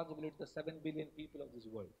responsibility to the 7 billion people of this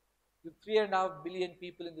world. If 3.5 billion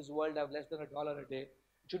people in this world have less than $1 a day,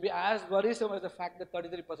 it should be as worrisome as the fact that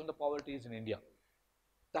 33% of poverty is in India.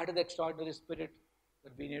 That is the extraordinary spirit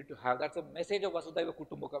that we need to have. That's a message of Vasudhaiva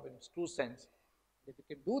Kutumbakam in its true sense. If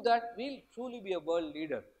we can do that, we'll truly be a world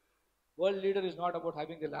leader. World leader is not about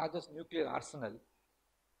having the largest nuclear arsenal.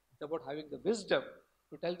 It's about having the wisdom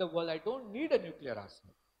to tell the world, I don't need a nuclear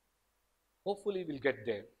arsenal. Hopefully we'll get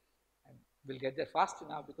there. And we'll get there fast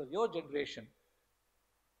enough because your generation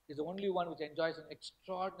is the only one which enjoys an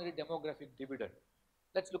extraordinary demographic dividend.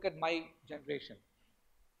 Let's look at my generation.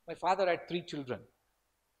 My father had 3 children.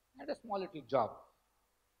 I had a small little job.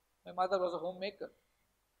 My mother was a homemaker.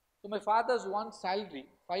 So my father's one salary,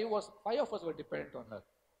 5 of us were dependent on her.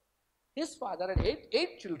 His father had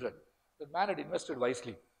 8 children. The man had invested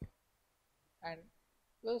wisely. And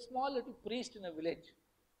he was a small little priest in a village.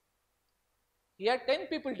 He had 10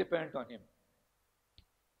 people dependent on him.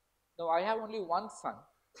 Now I have only one son.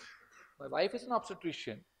 My wife is an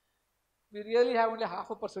obstetrician. We really have only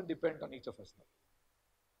 0.5% dependent on each of us now.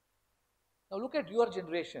 Now look at your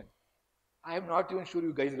generation. I am not even sure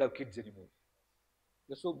you guys will have kids anymore.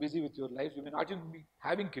 You're so busy with your lives, you may not even be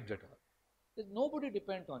having kids at all. There's nobody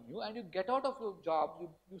dependent on you, and you get out of your job,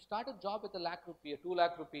 you start a job with 1 lakh rupee, 2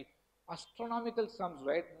 lakh rupee, astronomical sums,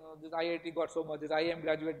 right? This IIT got so much, this IIM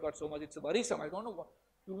graduate got so much, it's worrisome. I don't know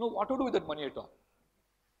what to do with that money at all.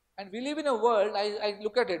 And we live in a world, I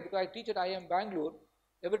look at it, because I teach at IIM Bangalore,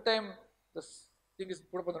 every time this thing is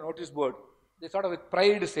put up on the notice board, they sort of with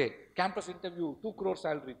pride say, campus interview, 2 crore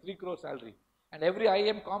salary, 3 crore salary. And every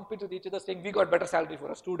IIM competes with each other saying, we got better salary for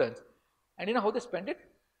our students. And you know how they spend it?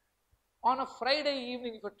 On a Friday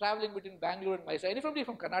evening, if you're traveling between Bangalore and Mysore, anybody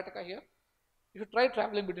from Karnataka here? You should try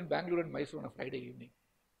traveling between Bangalore and Mysore on a Friday evening.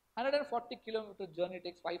 140 kilometer journey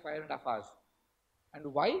takes 5.5 hours. And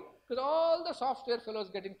why? Because all the software fellows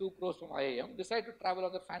getting 2 crores from IIM decide to travel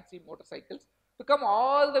on their fancy motorcycles to come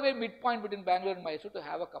all the way midpoint between Bangalore and Mysore to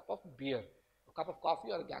have a cup of beer, a cup of coffee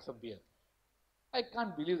or a glass of beer. I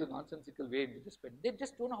can't believe the nonsensical way they just spend. They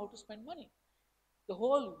just don't know how to spend money. The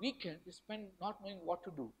whole weekend they spend not knowing what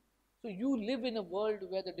to do. So you live in a world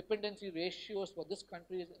where the dependency ratios for this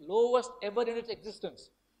country is lowest ever in its existence,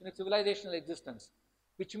 in its civilizational existence,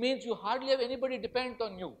 which means you hardly have anybody dependent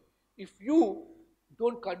on you. If you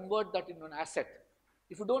don't convert that into an asset,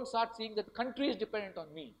 if you don't start seeing that the country is dependent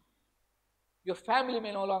on me, your family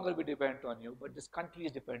may no longer be dependent on you, but this country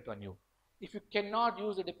is dependent on you. If you cannot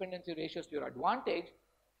use the dependency ratios to your advantage,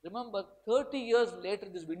 remember 30 years later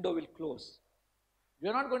this window will close.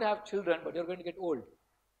 You're not going to have children, but you're going to get old.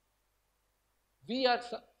 We are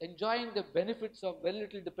enjoying the benefits of very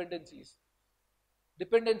little dependencies.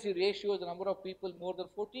 Dependency ratios, the number of people more than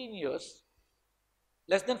 14 years,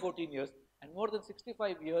 less than 14 years, and more than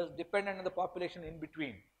 65 years dependent on the population in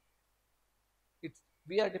between.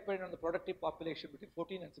 We are dependent on the productive population between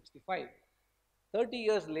 14 and 65. 30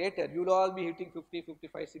 years later, you will all be hitting 50,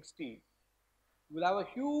 55, 60. You will have a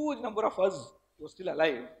huge number of us who are still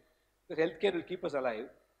alive, because healthcare will keep us alive.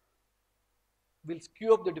 We'll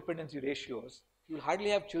skew up the dependency ratios. You will hardly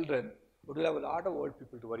have children, but you'll have a lot of old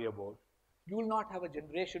people to worry about. You will not have a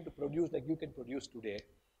generation to produce like you can produce today.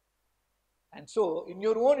 And so, in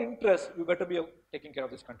your own interest, you better be taking care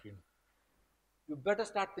of this country. You better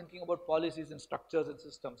start thinking about policies and structures and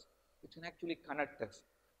systems which can actually connect us.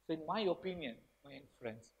 So, in my opinion, my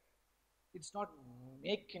friends, it's not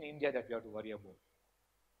make in India that we have to worry about.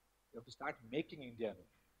 We have to start making India.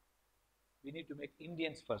 We need to make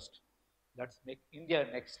Indians first. Let's make India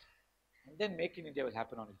next. And then make in India will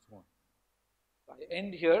happen on its own. So I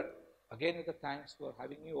end here, again with a thanks for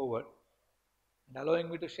having me over and allowing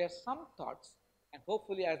me to share some thoughts. And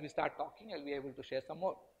hopefully as we start talking, I'll be able to share some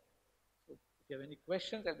more. So if you have any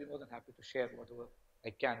questions, I'll be more than happy to share whatever I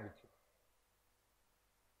can with you.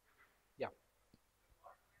 Yeah.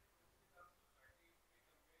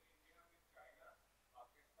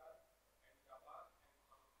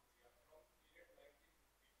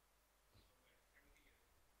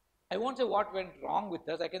 I won't say what went wrong with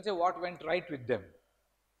us, I can say what went right with them.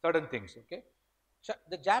 Certain things, okay?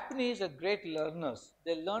 The Japanese are great learners.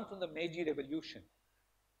 They learned from the Meiji Revolution.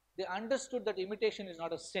 They understood that imitation is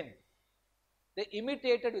not a sin. They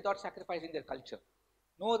imitated without sacrificing their culture.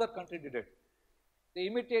 No other country did it. They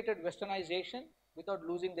imitated westernization without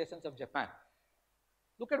losing the essence of Japan.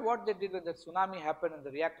 Look at what they did when the tsunami happened and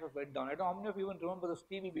the reactors went down. I don't know how many of you even remember those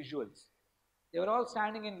TV visuals. They were all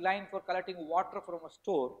standing in line for collecting water from a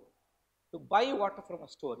store, to buy water from a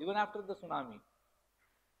store, even after the tsunami.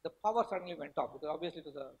 The power suddenly went off, because obviously it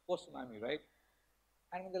was a post-tsunami, right?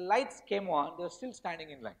 And when the lights came on, they were still standing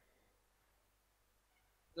in line.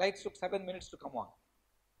 Lights took 7 minutes to come on.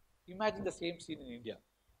 Imagine the same scene in India,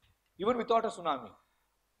 even without a tsunami.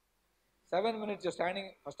 7 minutes you're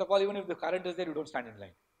standing, first of all, even if the current is there, you don't stand in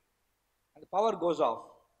line. And the power goes off,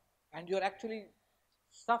 and you're actually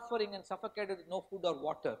suffering and suffocated with no food or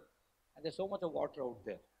water, and there's so much of water out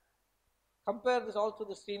there. Compare this also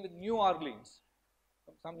the scene with New Orleans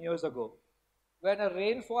from some years ago, when a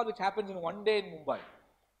rainfall which happens in one day in Mumbai,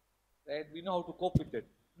 right? We know how to cope with it.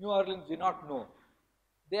 New Orleans did not know.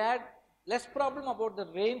 They had less problem about the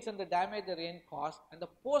rains and the damage the rain caused, and the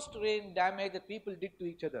post-rain damage that people did to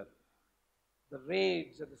each other. The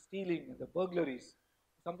raids and the stealing and the burglaries,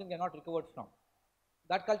 something they are not recovered from.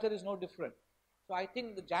 That culture is no different. So I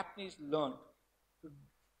think the Japanese learned to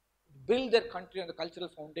build their country on the cultural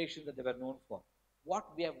foundation that they were known for. What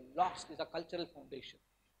we have lost is a cultural foundation.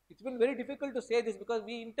 It's been very difficult to say this because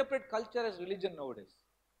we interpret culture as religion nowadays.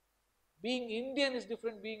 Being Indian is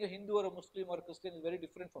different, being a Hindu or a Muslim or a Christian is very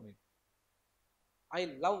different for me. I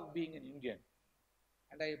love being an Indian,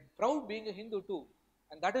 and I am proud being a Hindu too,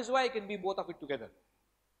 and that is why I can be both of it together.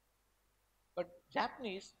 But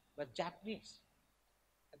Japanese were Japanese,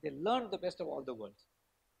 and they learned the best of all the worlds.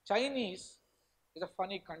 Chinese is a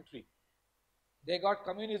funny country. They got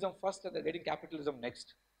communism first and they're getting capitalism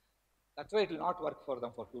next. That's why it will not work for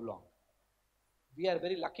them for too long. We are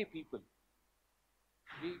very lucky people.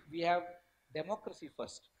 We have democracy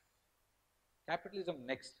first, capitalism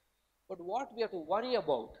next. But what we have to worry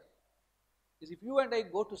about is if you and I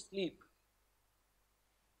go to sleep,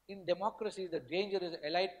 in democracy the danger is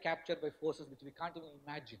elite capture by forces which we can't even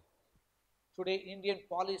imagine. Today Indian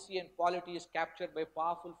policy and polity is captured by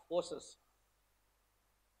powerful forces,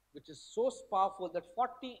 which is so powerful that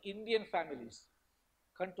 40 Indian families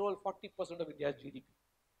control 40% of India's GDP.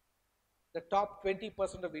 The top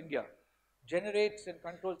 20% of India generates and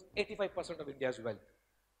controls 85% of India's wealth.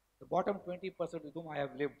 The bottom 20% with whom I have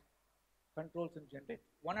lived controls and generates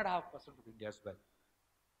 1.5% of India's wealth.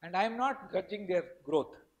 And I am not grudging their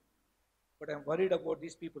growth, but I am worried about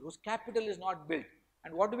these people whose capital is not built.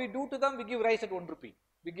 And what do we do to them? We give rice at 1 rupee.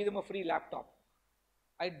 We give them a free laptop.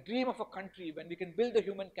 I dream of a country when we can build the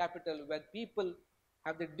human capital, where people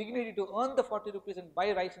have the dignity to earn the 40 rupees and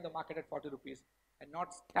buy rice in the market at 40 rupees and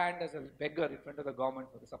not stand as a beggar in front of the government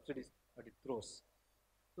for the subsidies that it throws.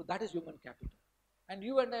 So that is human capital. And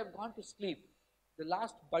you and I have gone to sleep. The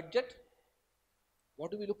last budget,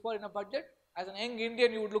 what do we look for in a budget? As an young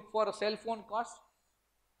Indian, you would look for a cell phone cost,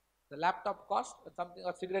 the laptop cost, or something,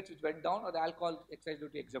 or cigarettes which went down, or the alcohol excise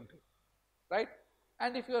duty exempted, right?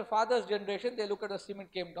 And if your father's generation, they look at the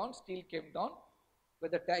cement came down, steel came down,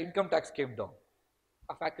 but the income tax came down.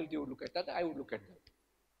 A faculty would look at that, I would look at that.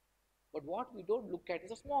 But what we don't look at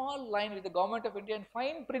is a small line which the government of India in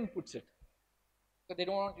fine print puts it, because they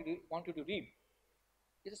don't want you to read.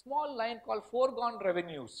 is a small line called foregone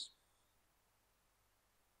revenues.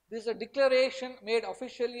 This is a declaration made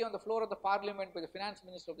officially on the floor of the parliament by the finance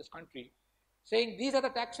minister of this country, saying these are the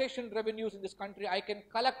taxation revenues in this country I can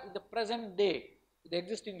collect in the present day with the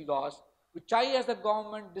existing laws, which I as the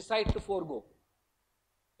government decide to forego.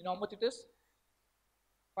 You know how much it is?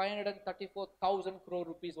 534,000 crore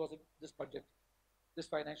rupees was in this budget, this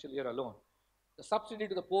financial year alone. The subsidy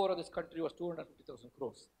to the poor of this country was 250,000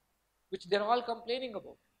 crores, which they're all complaining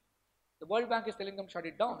about. The World Bank is telling them shut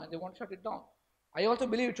it down, and they won't shut it down. I also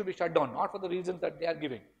believe it should be shut down, not for the reasons that they are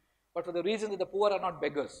giving, but for the reason that the poor are not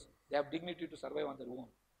beggars. They have dignity to survive on their own.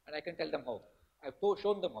 And I can tell them how. I've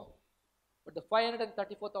shown them how. But the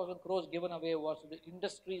 534,000 crores given away was to the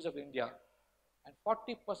industries of India, and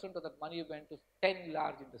 40% of that money went to 10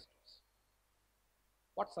 large industries.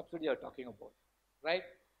 What subsidy are you talking about? Right?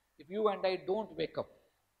 If you and I don't wake up,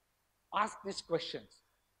 ask these questions,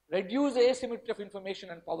 reduce the asymmetry of information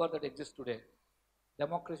and power that exists today,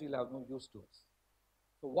 democracy will have no use to us.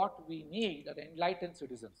 So what we need are enlightened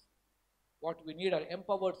citizens. What we need are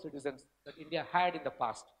empowered citizens that India had in the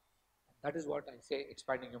past. That is what I say,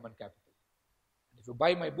 expanding human capital. And if you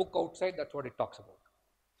buy my book outside, that's what it talks about.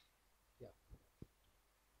 Yeah.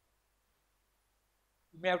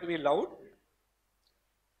 You may have to be loud.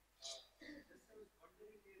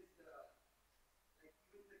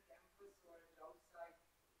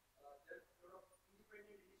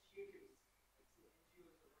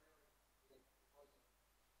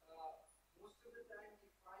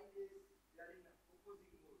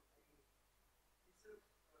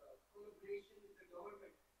 Collaboration with the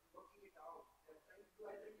government, working it out. They're trying to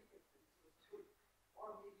identify this was good,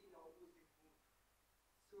 or maybe in opposing mood.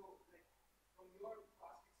 So, like from your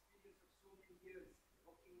past experience of so many years,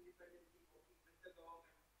 working independently, working with the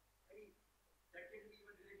government, I mean, that can be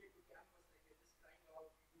even related to campus, like you're just trying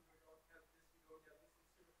out, we don't have this, we don't have this,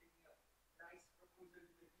 instead of taking a nice proposal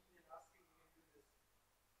to the dean and asking you to do this.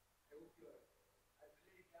 I hope you're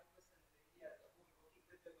related campus and India as a whole working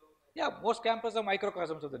with the government. Yeah, most campuses are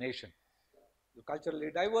microcosms of the nation. You're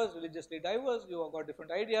culturally diverse, religiously diverse, you have got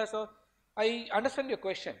different ideas. So I understand your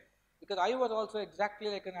question, because I was also exactly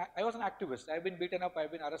like I was an activist. I've been beaten up,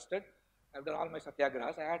 I've been arrested, I've done all my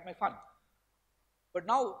satyagrahas, I had my fun. But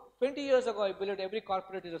now, 20 years ago, I believed every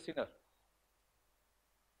corporate is a sinner.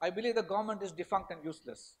 I believe the government is defunct and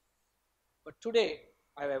useless. But today,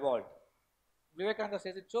 I've evolved. Vivekananda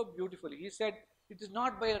says it so beautifully. He said, it is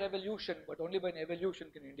not by a revolution, but only by an evolution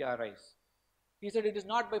can India arise. He said, it is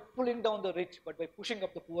not by pulling down the rich, but by pushing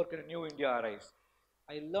up the poor can a new India arise.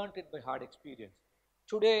 I learnt it by hard experience.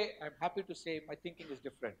 Today, I'm happy to say my thinking is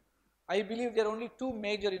different. I believe there are only two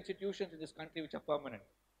major institutions in this country which are permanent.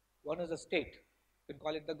 One is the state. You can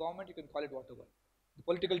call it the government, you can call it whatever. In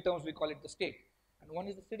political terms, we call it the state. And one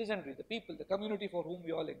is the citizenry, the people, the community for whom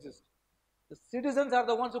we all exist. The citizens are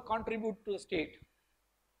the ones who contribute to the state.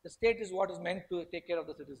 The state is what is meant to take care of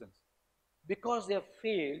the citizens. Because they have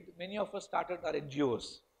failed, many of us started our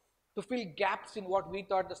NGOs to fill gaps in what we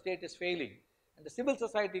thought the state is failing. And the civil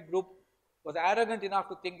society group was arrogant enough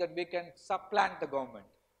to think that we can supplant the government.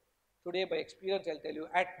 Today, by experience, I'll tell you,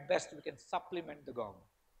 at best, we can supplement the government.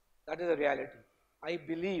 That is the reality. I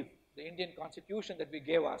believe the Indian Constitution that we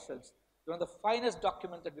gave ourselves is one of the finest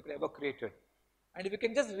documents that we could ever created. And if we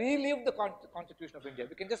can just relive the Constitution of India,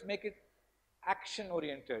 we can just make it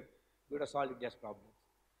action-oriented, we would have solved India's problems.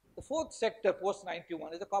 The fourth sector,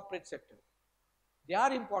 post-91, is the corporate sector. They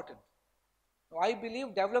are important. Now, I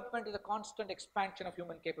believe development is a constant expansion of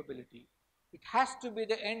human capability. It has to be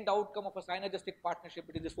the end outcome of a synergistic partnership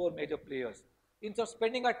between these four major players. Instead of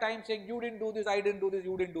spending our time saying, you didn't do this, I didn't do this,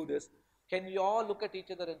 you didn't do this, can we all look at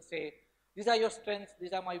each other and say, these are your strengths,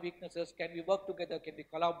 these are my weaknesses, can we work together, can we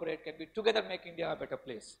collaborate, can we together make India a better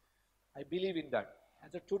place? I believe in that.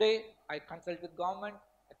 And so today, I consult with government,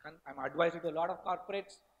 I'm advisor to a lot of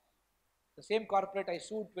corporates. The same corporate I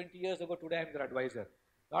sued 20 years ago, today I'm their advisor.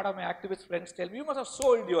 A lot of my activist friends tell me, you must have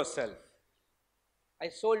sold yourself. I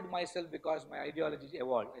sold myself because my ideology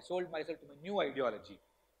evolved. I sold myself to my new ideology.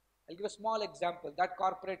 I'll give a small example. That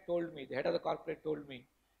corporate told me, the head of the corporate told me,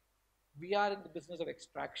 we are in the business of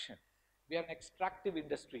extraction. We are an extractive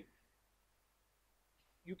industry.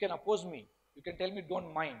 You can oppose me. You can tell me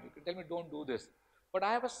don't mind. You can tell me don't do this. But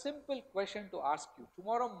I have a simple question to ask you.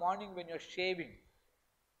 Tomorrow morning when you're shaving,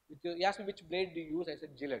 he asked me which blade do you use, I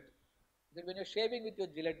said Gillette. Then when you're shaving with your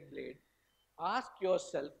Gillette blade, ask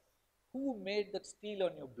yourself, who made that steel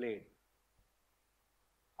on your blade?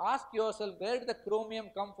 Ask yourself, where did the chromium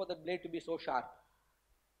come for the blade to be so sharp?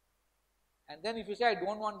 And then if you say, I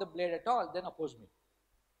don't want the blade at all, then oppose me.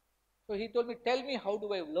 So he told me, tell me how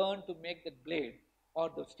do I learn to make that blade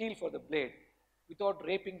or the steel for the blade without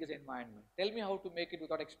raping this environment. Tell me how to make it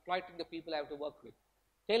without exploiting the people I have to work with.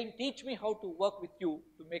 Teach me how to work with you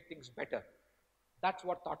to make things better. That's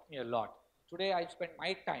what taught me a lot. Today I spend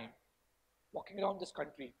my time walking around this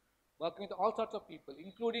country, working with all sorts of people,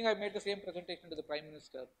 including I made the same presentation to the Prime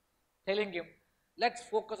Minister, telling him, let's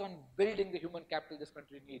focus on building the human capital this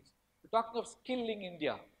country needs. We're talking of skilling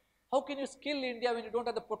India. How can you skill India when you don't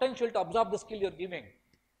have the potential to absorb the skill you're giving?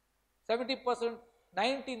 70%,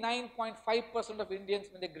 99.5% of Indians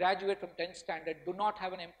when they graduate from 10th standard do not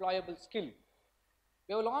have an employable skill.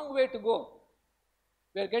 We have a long way to go.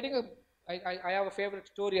 We are getting a, I have a favorite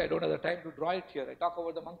story, I don't have the time to draw it here. I talk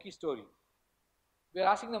about the monkey story. We are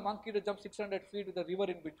asking the monkey to jump 600 feet with a river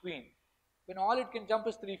in between, when all it can jump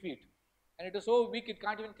is 3 feet. And it is so weak it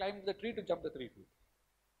can't even climb the tree to jump the 3 feet.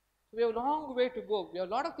 So we have a long way to go. We have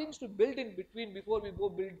a lot of things to build in between before we go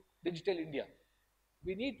build digital India.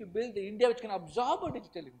 We need to build the India which can absorb a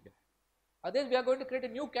digital India. Otherwise we are going to create a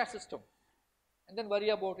new caste system and then worry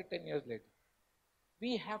about it 10 years later.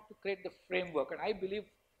 We have to create the framework, and I believe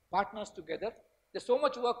partners together. There's so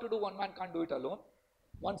much work to do, one man can't do it alone.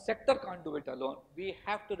 One sector can't do it alone. We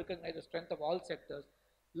have to recognize the strength of all sectors,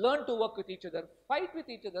 learn to work with each other, fight with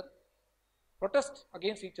each other, protest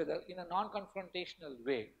against each other in a non-confrontational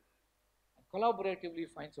way, and collaboratively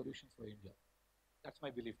find solutions for India. That's my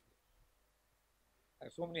belief. I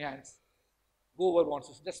have so many hands. Whoever wants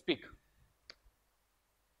to just speak.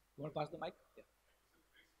 You want to pass the mic? Yeah.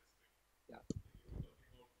 Yeah.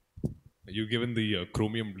 You've given the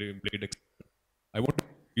chromium blade.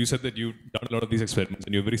 You said that you've done a lot of these experiments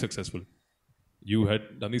and you're very successful. You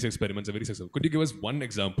had done these experiments and very successful. Could you give us one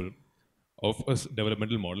example of a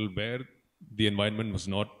developmental model where the environment was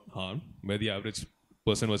not harmed, where the average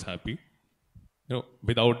person was happy,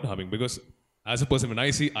 without harming? Because as a person, when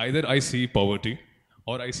I see, either I see poverty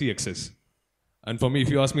or I see excess. And for me, if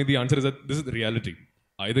you ask me, the answer is that this is the reality.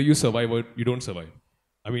 Either you survive or you don't survive.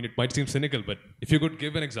 I mean, it might seem cynical, but if you could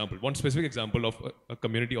give an example, one specific example of a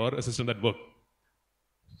community or a system that worked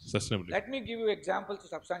sustainably. Let me give you examples to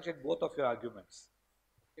substantiate both of your arguments.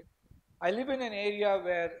 Okay. I live in an area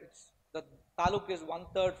where the taluk is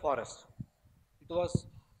 1/3 forest. It was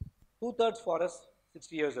 2/3 forest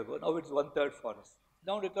 60 years ago. Now it's 1/3 forest.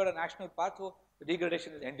 Now declared a national park, so the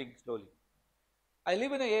degradation is ending slowly. I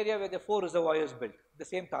live in an area where there are 4 reservoirs built, the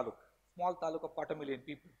same taluk, small taluk of 250,000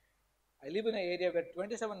 people. I live in an area where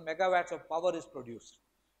 27 megawatts of power is produced.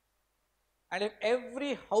 And if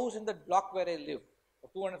every house in the block where I live,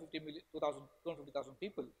 of 250,000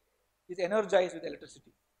 people, is energized with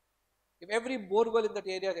electricity, if every borewell in that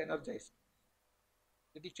area is energized,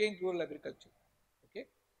 it will change rural agriculture. Okay?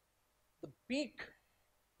 The peak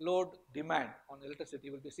load demand on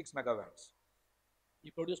electricity will be 6 megawatts.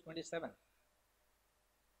 We produce 27.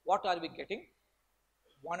 What are we getting?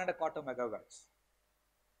 1.25 megawatts.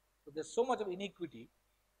 So there's so much of inequity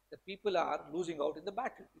that people are losing out in the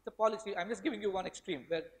battle. It's a policy. I'm just giving you one extreme,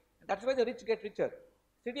 and that's why the rich get richer.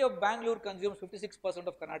 City of Bangalore consumes 56%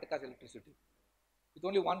 of Karnataka's electricity, with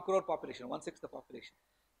only 1 crore population, 1/6 the population.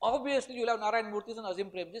 Obviously, you'll have Narayan Murthy's and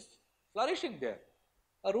Azim Premji's flourishing there.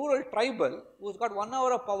 A rural tribal who's got 1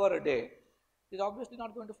 hour of power a day is obviously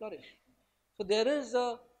not going to flourish. So there is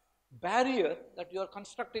a barrier that you are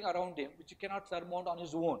constructing around him, which you cannot surmount on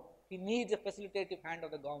his own. He needs a facilitative hand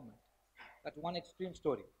of the government. That's one extreme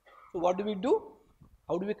story. So what do we do?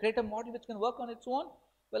 How do we create a model which can work on its own?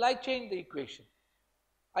 Well, I changed the equation.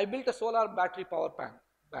 I built a solar battery power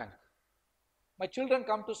bank. My children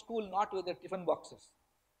come to school not with their tiffin boxes.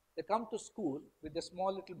 They come to school with the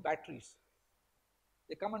small little batteries.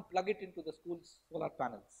 They come and plug it into the school's solar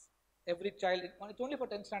panels. Every child, it's only for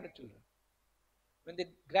 10th standard children. When they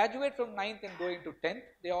graduate from 9th and go into 10th,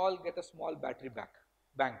 they all get a small battery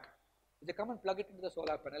bank. They come and plug it into the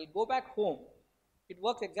solar panel, go back home. It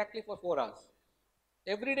works exactly for 4 hours.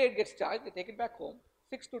 Every day it gets charged, they take it back home.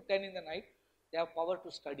 6 to 10 in the night, they have power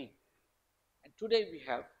to study. And today we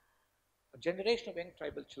have a generation of young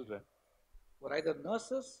tribal children who are either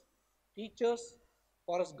nurses, teachers,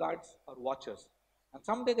 forest guards, or watchers. And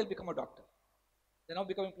someday they'll become a doctor. They're now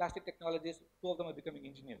becoming plastic technologists. 2 of them are becoming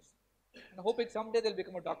engineers. And I hope someday they'll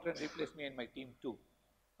become a doctor and replace me and my team too.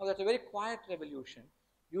 Now that's a very quiet revolution,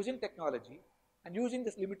 using technology and using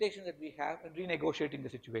this limitation that we have and renegotiating the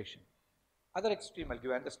situation. Other extreme, I'll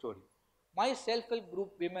give you the story. My self-help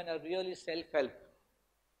group women are really self-help.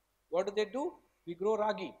 What do? We grow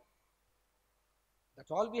ragi.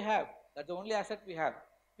 That's all we have. That's the only asset we have.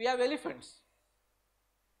 We have elephants.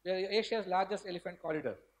 We are Asia's largest elephant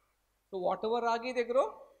corridor. So whatever ragi they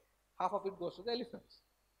grow, half of it goes to the elephants.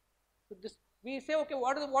 So we say, okay,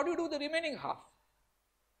 what do you do with the remaining half?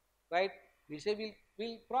 Right? We say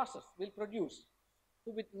we'll process, we'll produce.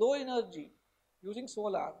 So with low energy, using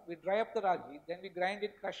solar, we dry up the ragi, then we grind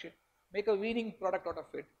it, crush it, make a weaning product out of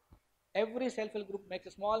it. Every self-help group makes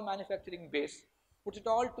a small manufacturing base, puts it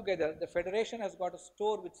all together. The federation has got a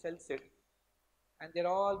store which sells it, and they're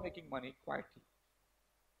all making money quietly.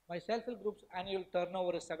 My self-help group's annual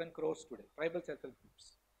turnover is 7 crores today, tribal self-help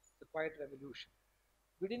groups. It's a quiet revolution.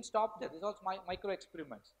 We didn't stop there. These are all micro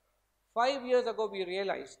experiments. 5 years ago, we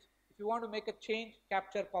realized if you want to make a change,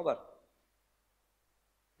 capture power.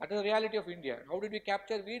 That is the reality of India. How did we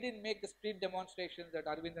capture? We didn't make the street demonstrations that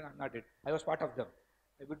Arvind and Anna did. I was part of them.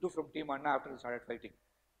 I withdrew from Team Anna after we started fighting.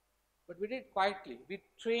 But we did it quietly. We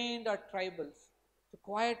trained our tribals to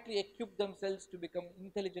quietly equip themselves to become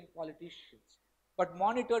intelligent politicians, but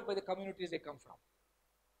monitored by the communities they come from.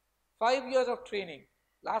 5 years of training.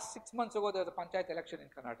 Last 6 months ago, there was a panchayat election in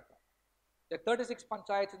Karnataka. There are 36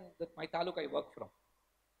 panchayats in my taluk I work from.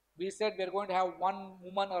 We said we are going to have one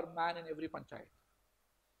woman or man in every panchayat.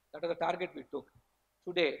 That was the target we took.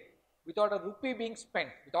 Today, without a rupee being spent,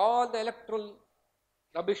 with all the electoral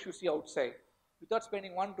rubbish you see outside, without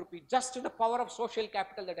spending 1 rupee, just in the power of social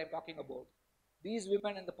capital that I'm talking about, these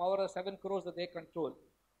women and the power of 7 crores that they control,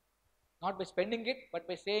 not by spending it, but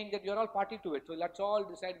by saying that you're all party to it. So let's all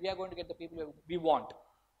decide we are going to get the people we want.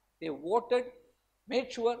 They voted,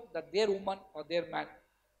 made sure that their woman or their man,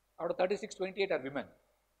 out of 36, 28 are women,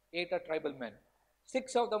 8 are tribal men.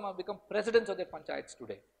 6 of them have become presidents of their panchayats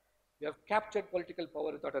today. We have captured political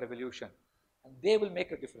power without a revolution, and they will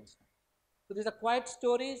make a difference. So these are quiet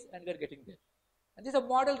stories, and we are getting there. And these are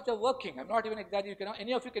models which are working. I'm not even exaggerating.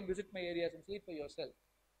 Any of you can visit my areas and see it for yourself,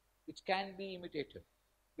 which can be imitated,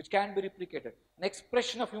 which can be replicated. An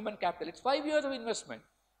expression of human capital. It's 5 years of investment.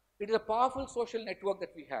 It is a powerful social network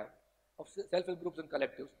that we have of self-help groups and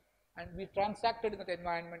collectives, and we transacted in that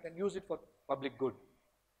environment and use it for public good.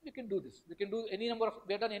 We can do this. We can do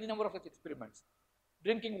we have done any number of such experiments.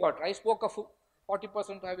 Drinking water. I spoke of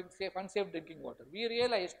 40% having unsafe drinking water. We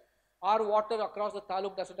realized our water across the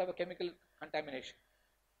taluk doesn't have a chemical contamination.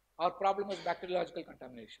 Our problem is bacteriological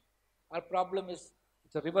contamination. Our problem is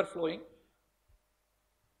it's a river flowing.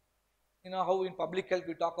 You know how in public health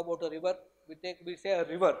we talk about a river? We say a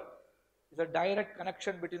river is a direct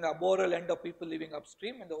connection between the aboral end of people living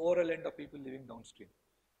upstream and the oral end of people living downstream.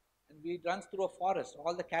 And it runs through a forest.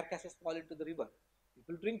 All the carcasses fall into the river.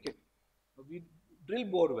 People drink it. We drill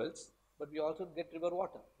bore wells, but we also get river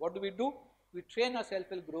water. What do? We train our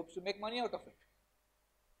self-help groups to make money out of it.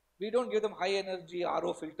 We don't give them high energy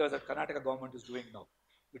RO filters that Karnataka government is doing now.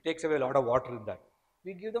 It takes away a lot of water in that.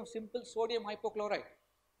 We give them simple sodium hypochlorite,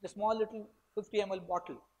 the small little 50 ml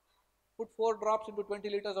bottle. Put 4 drops into 20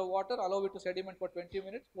 liters of water, allow it to sediment for 20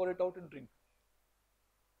 minutes, pour it out and drink.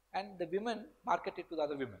 And the women market it to the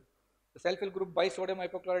other women. The self-help group buys sodium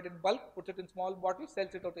hypochlorite in bulk, puts it in small bottles,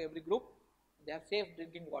 sells it out to every group. They have safe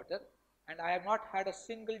drinking water, and I have not had a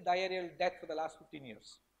single diarrheal death for the last 15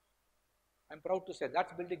 years. I'm proud to say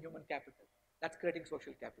that's building human capital. That's creating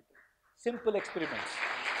social capital. Simple experiments.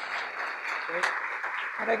 Okay?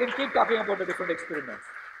 And I can keep talking about the different experiments.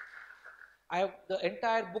 I have the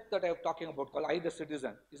entire book that I am talking about called I the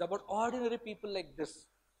Citizen is about ordinary people like this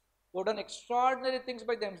who have done extraordinary things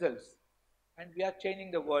by themselves, and we are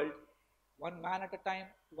changing the world one man at a time,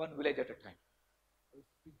 one village at a time.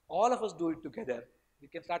 If all of us do it together, we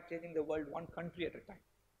can start changing the world one country at a time.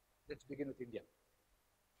 Let's begin with India.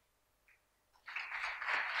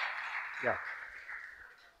 Yeah.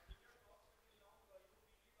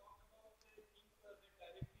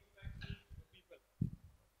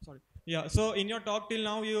 Sorry. Yeah, so in your talk till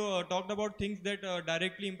now, you talked about things that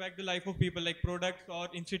directly impact the life of people, like products or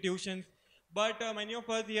institutions. But many of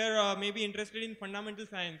us here may be interested in fundamental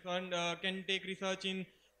science and can take research in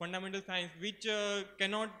fundamental science, which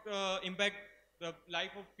cannot impact the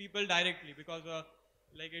life of people directly, because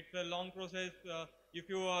like it's a long process. If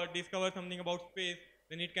you discover something about space,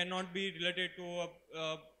 then it cannot be related to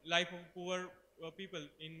life of poor people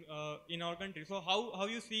in our country. So how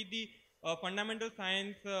you see the fundamental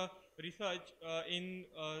science research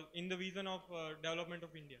in the vision of development of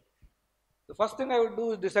India? The first thing I would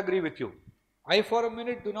do is disagree with you. I for a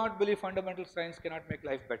minute do not believe fundamental science cannot make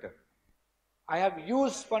life better. I have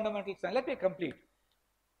used fundamental science. Let me complete.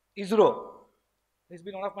 ISRO has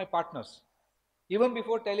been one of my partners. Even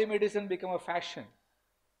before telemedicine became a fashion,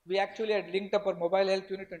 we actually had linked up our mobile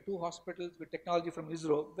health unit and 2 hospitals with technology from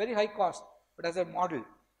ISRO, very high cost, but as a model.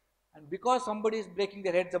 And because somebody is breaking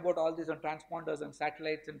their heads about all these on transponders and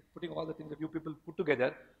satellites and putting all the things that you people put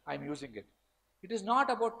together, I'm using it. It is not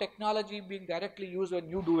about technology being directly used when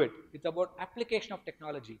you do it. It's about application of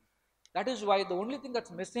technology. That is why the only thing that's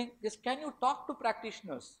missing is, can you talk to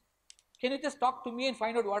practitioners? Can you just talk to me and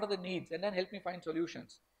find out what are the needs and then help me find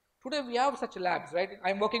solutions? Today we have such labs, right?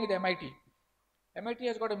 I'm working with MIT. MIT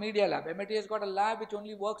has got a media lab. MIT has got a lab which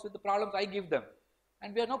only works with the problems I give them.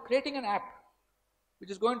 And we are now creating an app,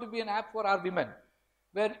 which is going to be an app for our women,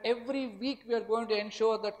 where every week we are going to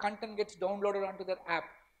ensure that content gets downloaded onto their app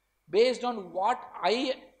based on what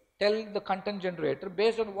I tell the content generator,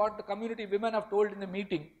 based on what the community women have told in the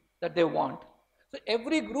meeting that they want. So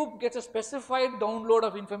every group gets a specified download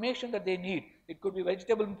of information that they need. It could be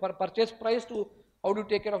vegetable for purchase price to how do you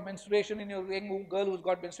take care of menstruation in your young girl who's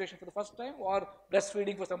got menstruation for the first time, or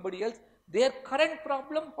breastfeeding for somebody else. Their current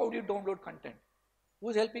problem, how do you download content?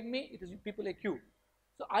 Who's helping me? It is people like you.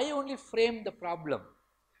 So I only frame the problem.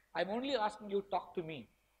 I'm only asking you to talk to me.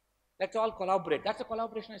 Let's all collaborate. That's the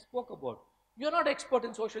collaboration I spoke about. You're not an expert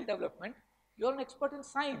in social development. You're an expert in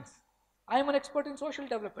science. I'm an expert in social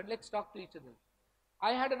development. Let's talk to each other.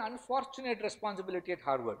 I had an unfortunate responsibility at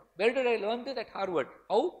Harvard. Where did I learn this? At Harvard.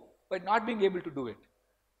 How? By not being able to do it.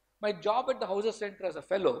 My job at the Hauser Center as a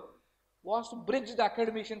fellow was to bridge the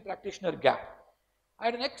academician practitioner gap. I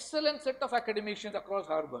had an excellent set of academicians across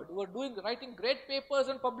Harvard who were writing great papers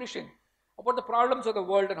and publishing about the problems of the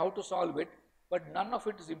world and how to solve it, but none of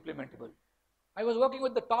it is implementable. I was working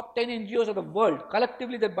with the top 10 NGOs of the world.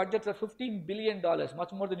 Collectively, their budgets are $15 billion,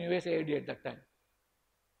 much more than USAID at that time.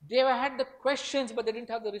 They had the questions, but they didn't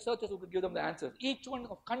have the researchers who could give them the answers. Each one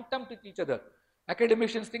of contempt with each other.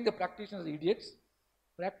 Academicians think the practitioners are idiots.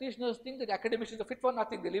 Practitioners think that academicians are fit for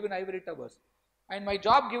nothing. They live in ivory towers. And my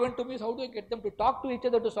job given to me is how do I get them to talk to each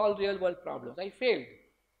other to solve real world problems. I failed.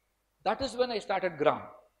 That is when I started GRAAM.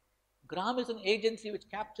 GRAAM is an agency which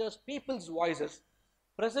captures people's voices,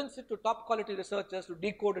 presents it to top quality researchers to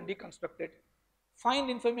decode and deconstruct it, find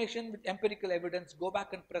information with empirical evidence, go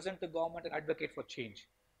back and present to government and advocate for change.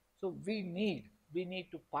 So we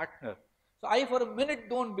need to partner. So I for a minute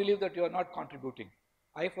don't believe that you are not contributing.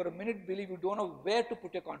 I for a minute believe you don't know where to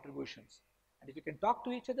put your contributions. And if you can talk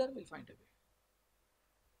to each other, we'll find a way.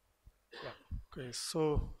 Yeah. Okay,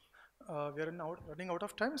 so we are running out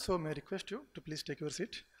of time, so may I request you to please take your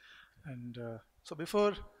seat. And so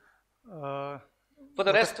before... for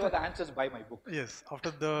the rest of the answers, buy my book. Yes,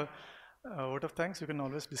 after the vote of thanks, you can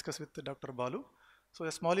always discuss with Dr. Balu. So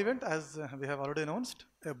a small event, as we have already announced,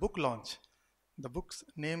 a book launch. The book's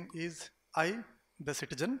name is I, the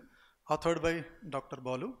Citizen, authored by Dr.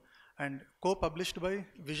 Balu and co-published by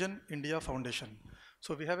Vision India Foundation.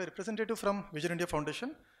 So we have a representative from Vision India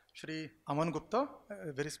Foundation, Shri Aman Gupta,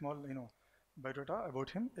 a very small, biodata about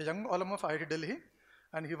him, a young alum of IIT Delhi,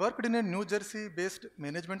 and he worked in a New Jersey-based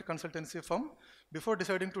management consultancy firm before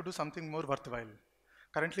deciding to do something more worthwhile.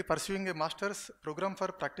 Currently pursuing a master's program for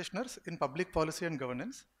practitioners in public policy and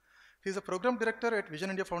governance. He is a program director at Vision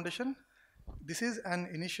India Foundation. This is an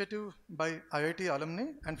initiative by IIT alumni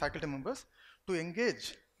and faculty members to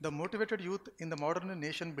engage the motivated youth in the modern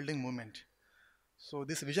nation building movement. So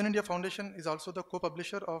this Vision India Foundation is also the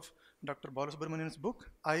co-publisher of Dr. Balasubramaniam's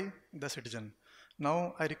book, I, the Citizen.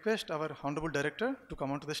 Now I request our Honorable Director to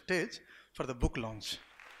come onto the stage for the book launch.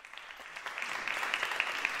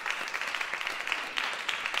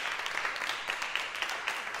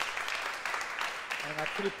 I'm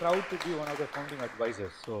actually proud to be one of the founding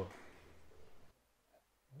advisors. So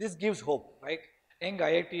this gives hope, right? Young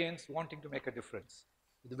IITians wanting to make a difference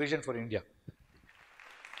with the vision for India.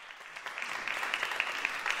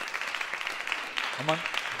 Aman.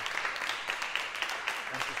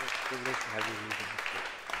 Thank you, sir. It's a privilege to have you leading this group.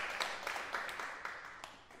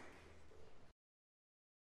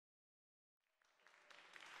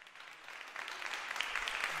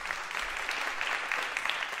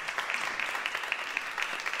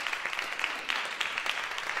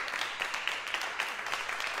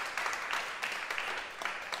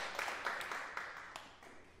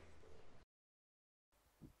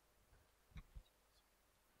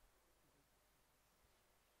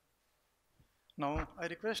 Now I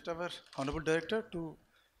request our Honorable Director to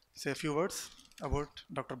say a few words about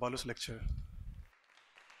Dr. Balu's lecture.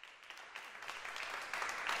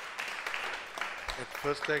 I'd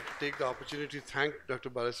first like to take the opportunity to thank Dr.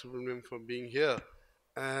 Balasubramaniam for being here.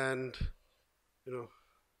 And,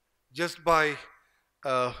 just by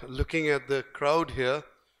looking at the crowd here,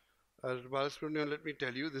 Dr. Balasubramaniam, let me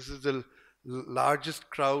tell you, this is the largest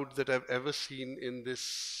crowd that I've ever seen in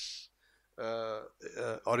this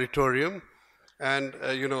auditorium. And,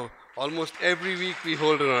 almost every week we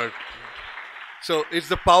hold an art. So it's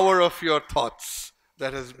the power of your thoughts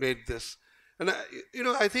that has made this. And,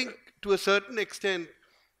 I think to a certain extent,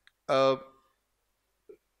 all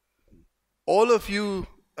of you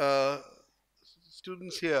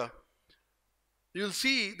students here, you'll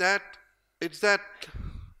see that it's that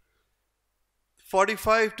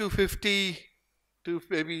 45 to 50 to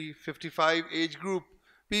maybe 55 age group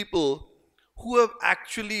people who have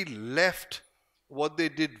actually left what they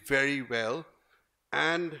did very well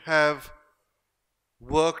and have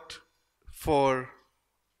worked for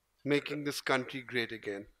making this country great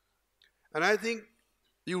again. And I think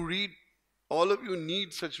all of you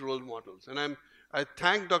need such role models. And I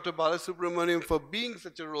thank Dr. Balasubramaniam for being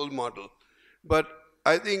such a role model. But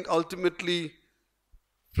I think ultimately,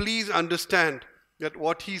 please understand that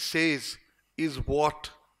what he says is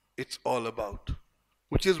what it's all about.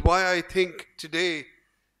 Which is why I think today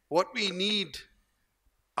what we need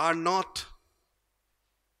are not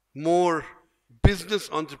more business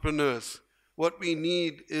entrepreneurs. What we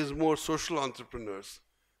need is more social entrepreneurs.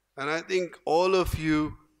 And I think all of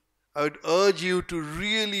you, I would urge you to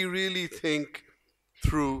really, really think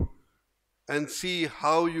through and see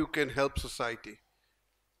how you can help society.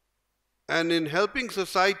 And in helping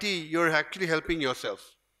society, you're actually helping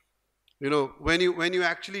yourself. You know, when you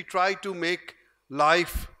actually try to make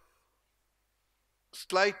life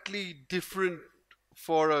slightly different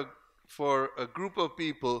for a group of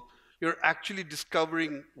people, you're actually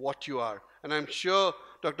discovering what you are. And I'm sure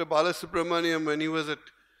Dr. Balasubramaniam, when he was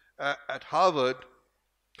at Harvard,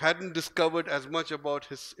 hadn't discovered as much about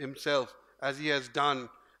himself as he has done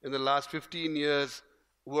in the last 15 years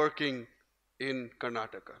working in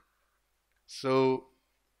Karnataka. So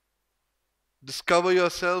discover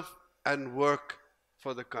yourself and work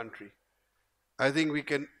for the country. I think we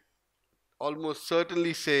can almost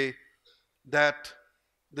certainly say that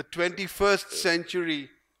the 21st century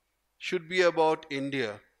should be about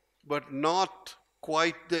India, but not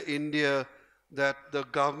quite the India that the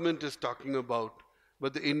government is talking about,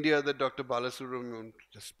 but the India that Dr. Balasubramaniam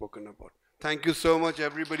has spoken about. Thank you so much,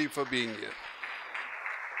 everybody, for being here.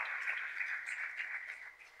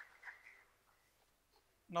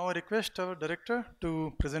 Now I request our director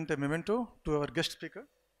to present a memento to our guest speaker.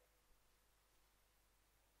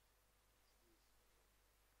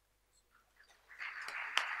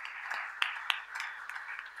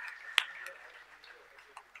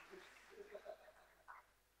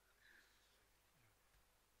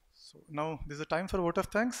 So now this is a time for vote of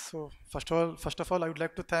thanks. So first of all, I would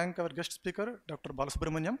like to thank our guest speaker, Dr.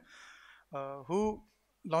 Balasubramaniam, who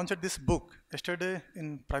launched this book yesterday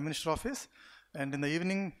in Prime Minister's office, and in the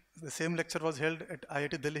evening the same lecture was held at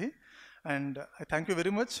IIT Delhi. And I thank you very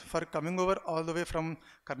much for coming over all the way from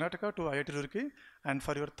Karnataka to IIT Roorkee and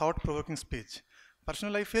for your thought-provoking speech.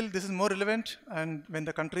 Personally, I feel this is more relevant and when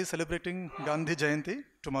the country is celebrating Gandhi Jayanti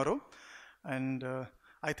tomorrow. And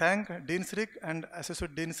I thank Dean Srik and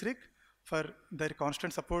Associate Dean Srik for their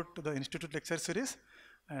constant support to the Institute Lecture Series.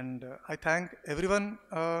 And I thank everyone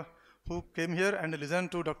who came here and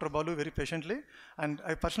listened to Dr. Balu very patiently. And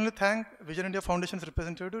I personally thank Vision India Foundation's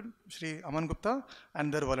representative, Shri Aman Gupta,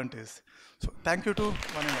 and their volunteers. So thank you to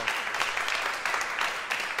one and all.